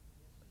something?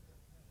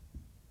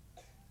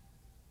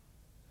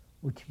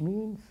 Which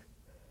means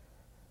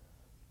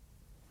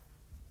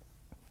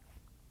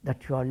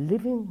that you are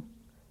living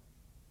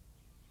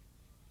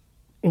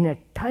in a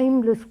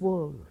timeless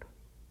world.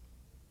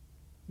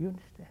 You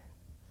understand?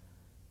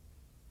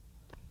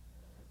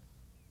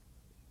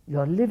 You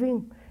are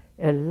living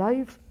a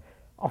life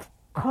of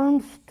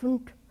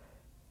constant,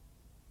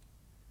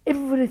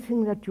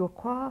 everything that you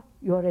acquire,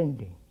 you are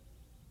ending.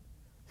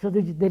 So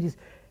there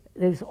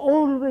is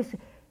always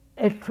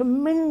a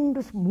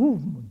tremendous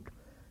movement,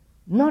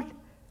 not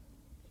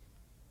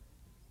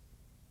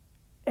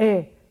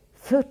a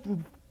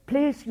certain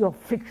place you are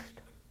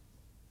fixed.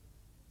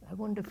 I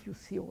wonder if you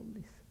see all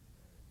this.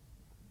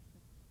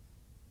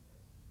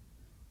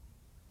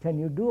 Can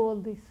you do all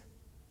this?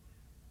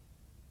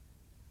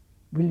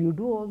 Will you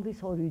do all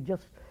this, or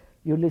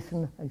you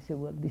listen and say,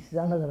 well, this is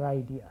another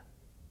idea,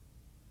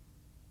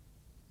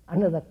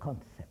 another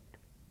concept.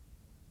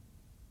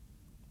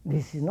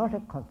 This is not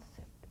a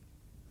concept.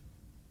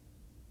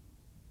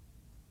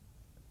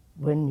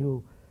 When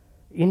you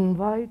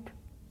invite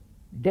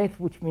death,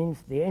 which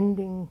means the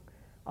ending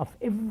of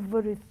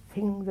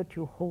everything that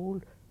you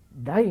hold,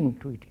 dying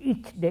to it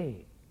each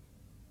day,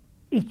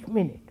 each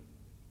minute,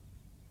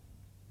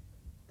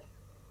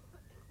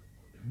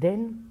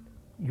 then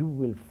you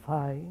will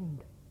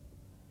find,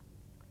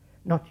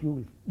 not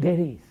you, there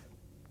is.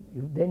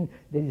 Then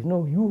there is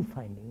no you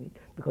finding it,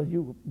 because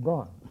you've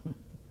gone.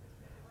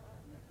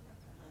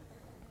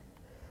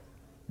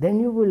 Then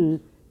you will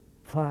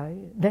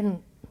find,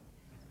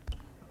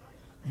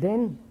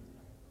 then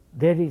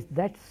there is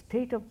that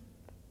state of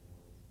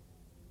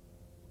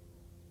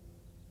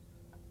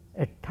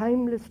a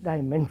timeless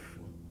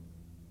dimension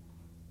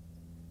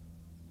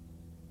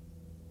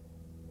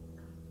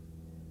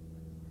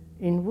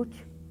in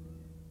which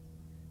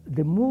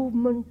the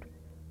movement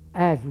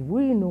as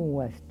we know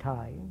as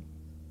time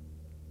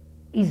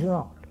is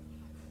not.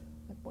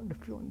 I wonder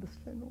if you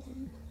understand all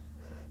this.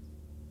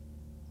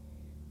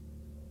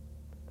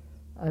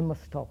 I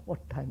must stop.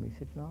 What time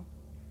is it now?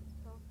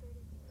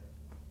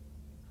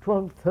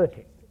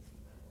 12:30.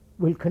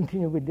 We'll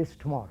continue with this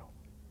tomorrow,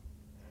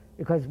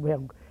 because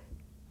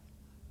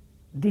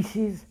this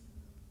is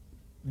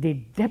the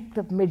depth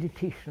of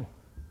meditation.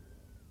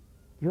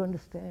 You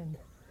understand?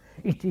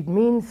 It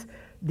means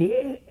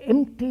the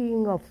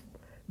emptying of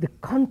the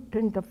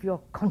content of your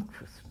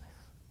consciousness,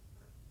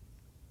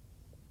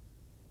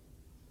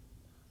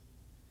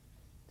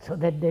 so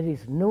that there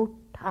is no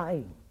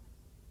time.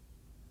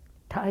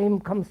 Time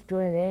comes to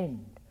an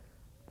end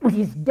with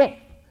his death.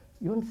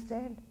 You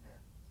understand?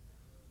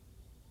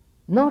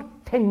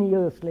 Not 10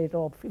 years later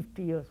or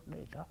 50 years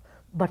later,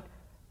 but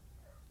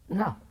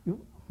now you.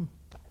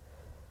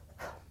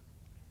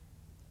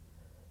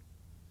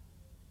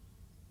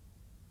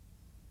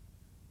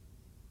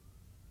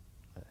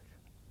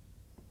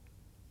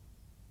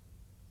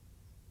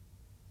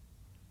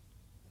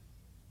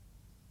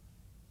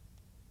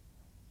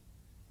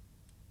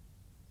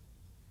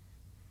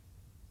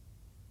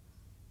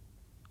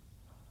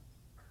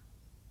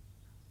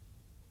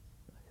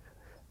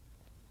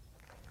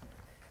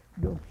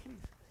 Don't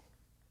please.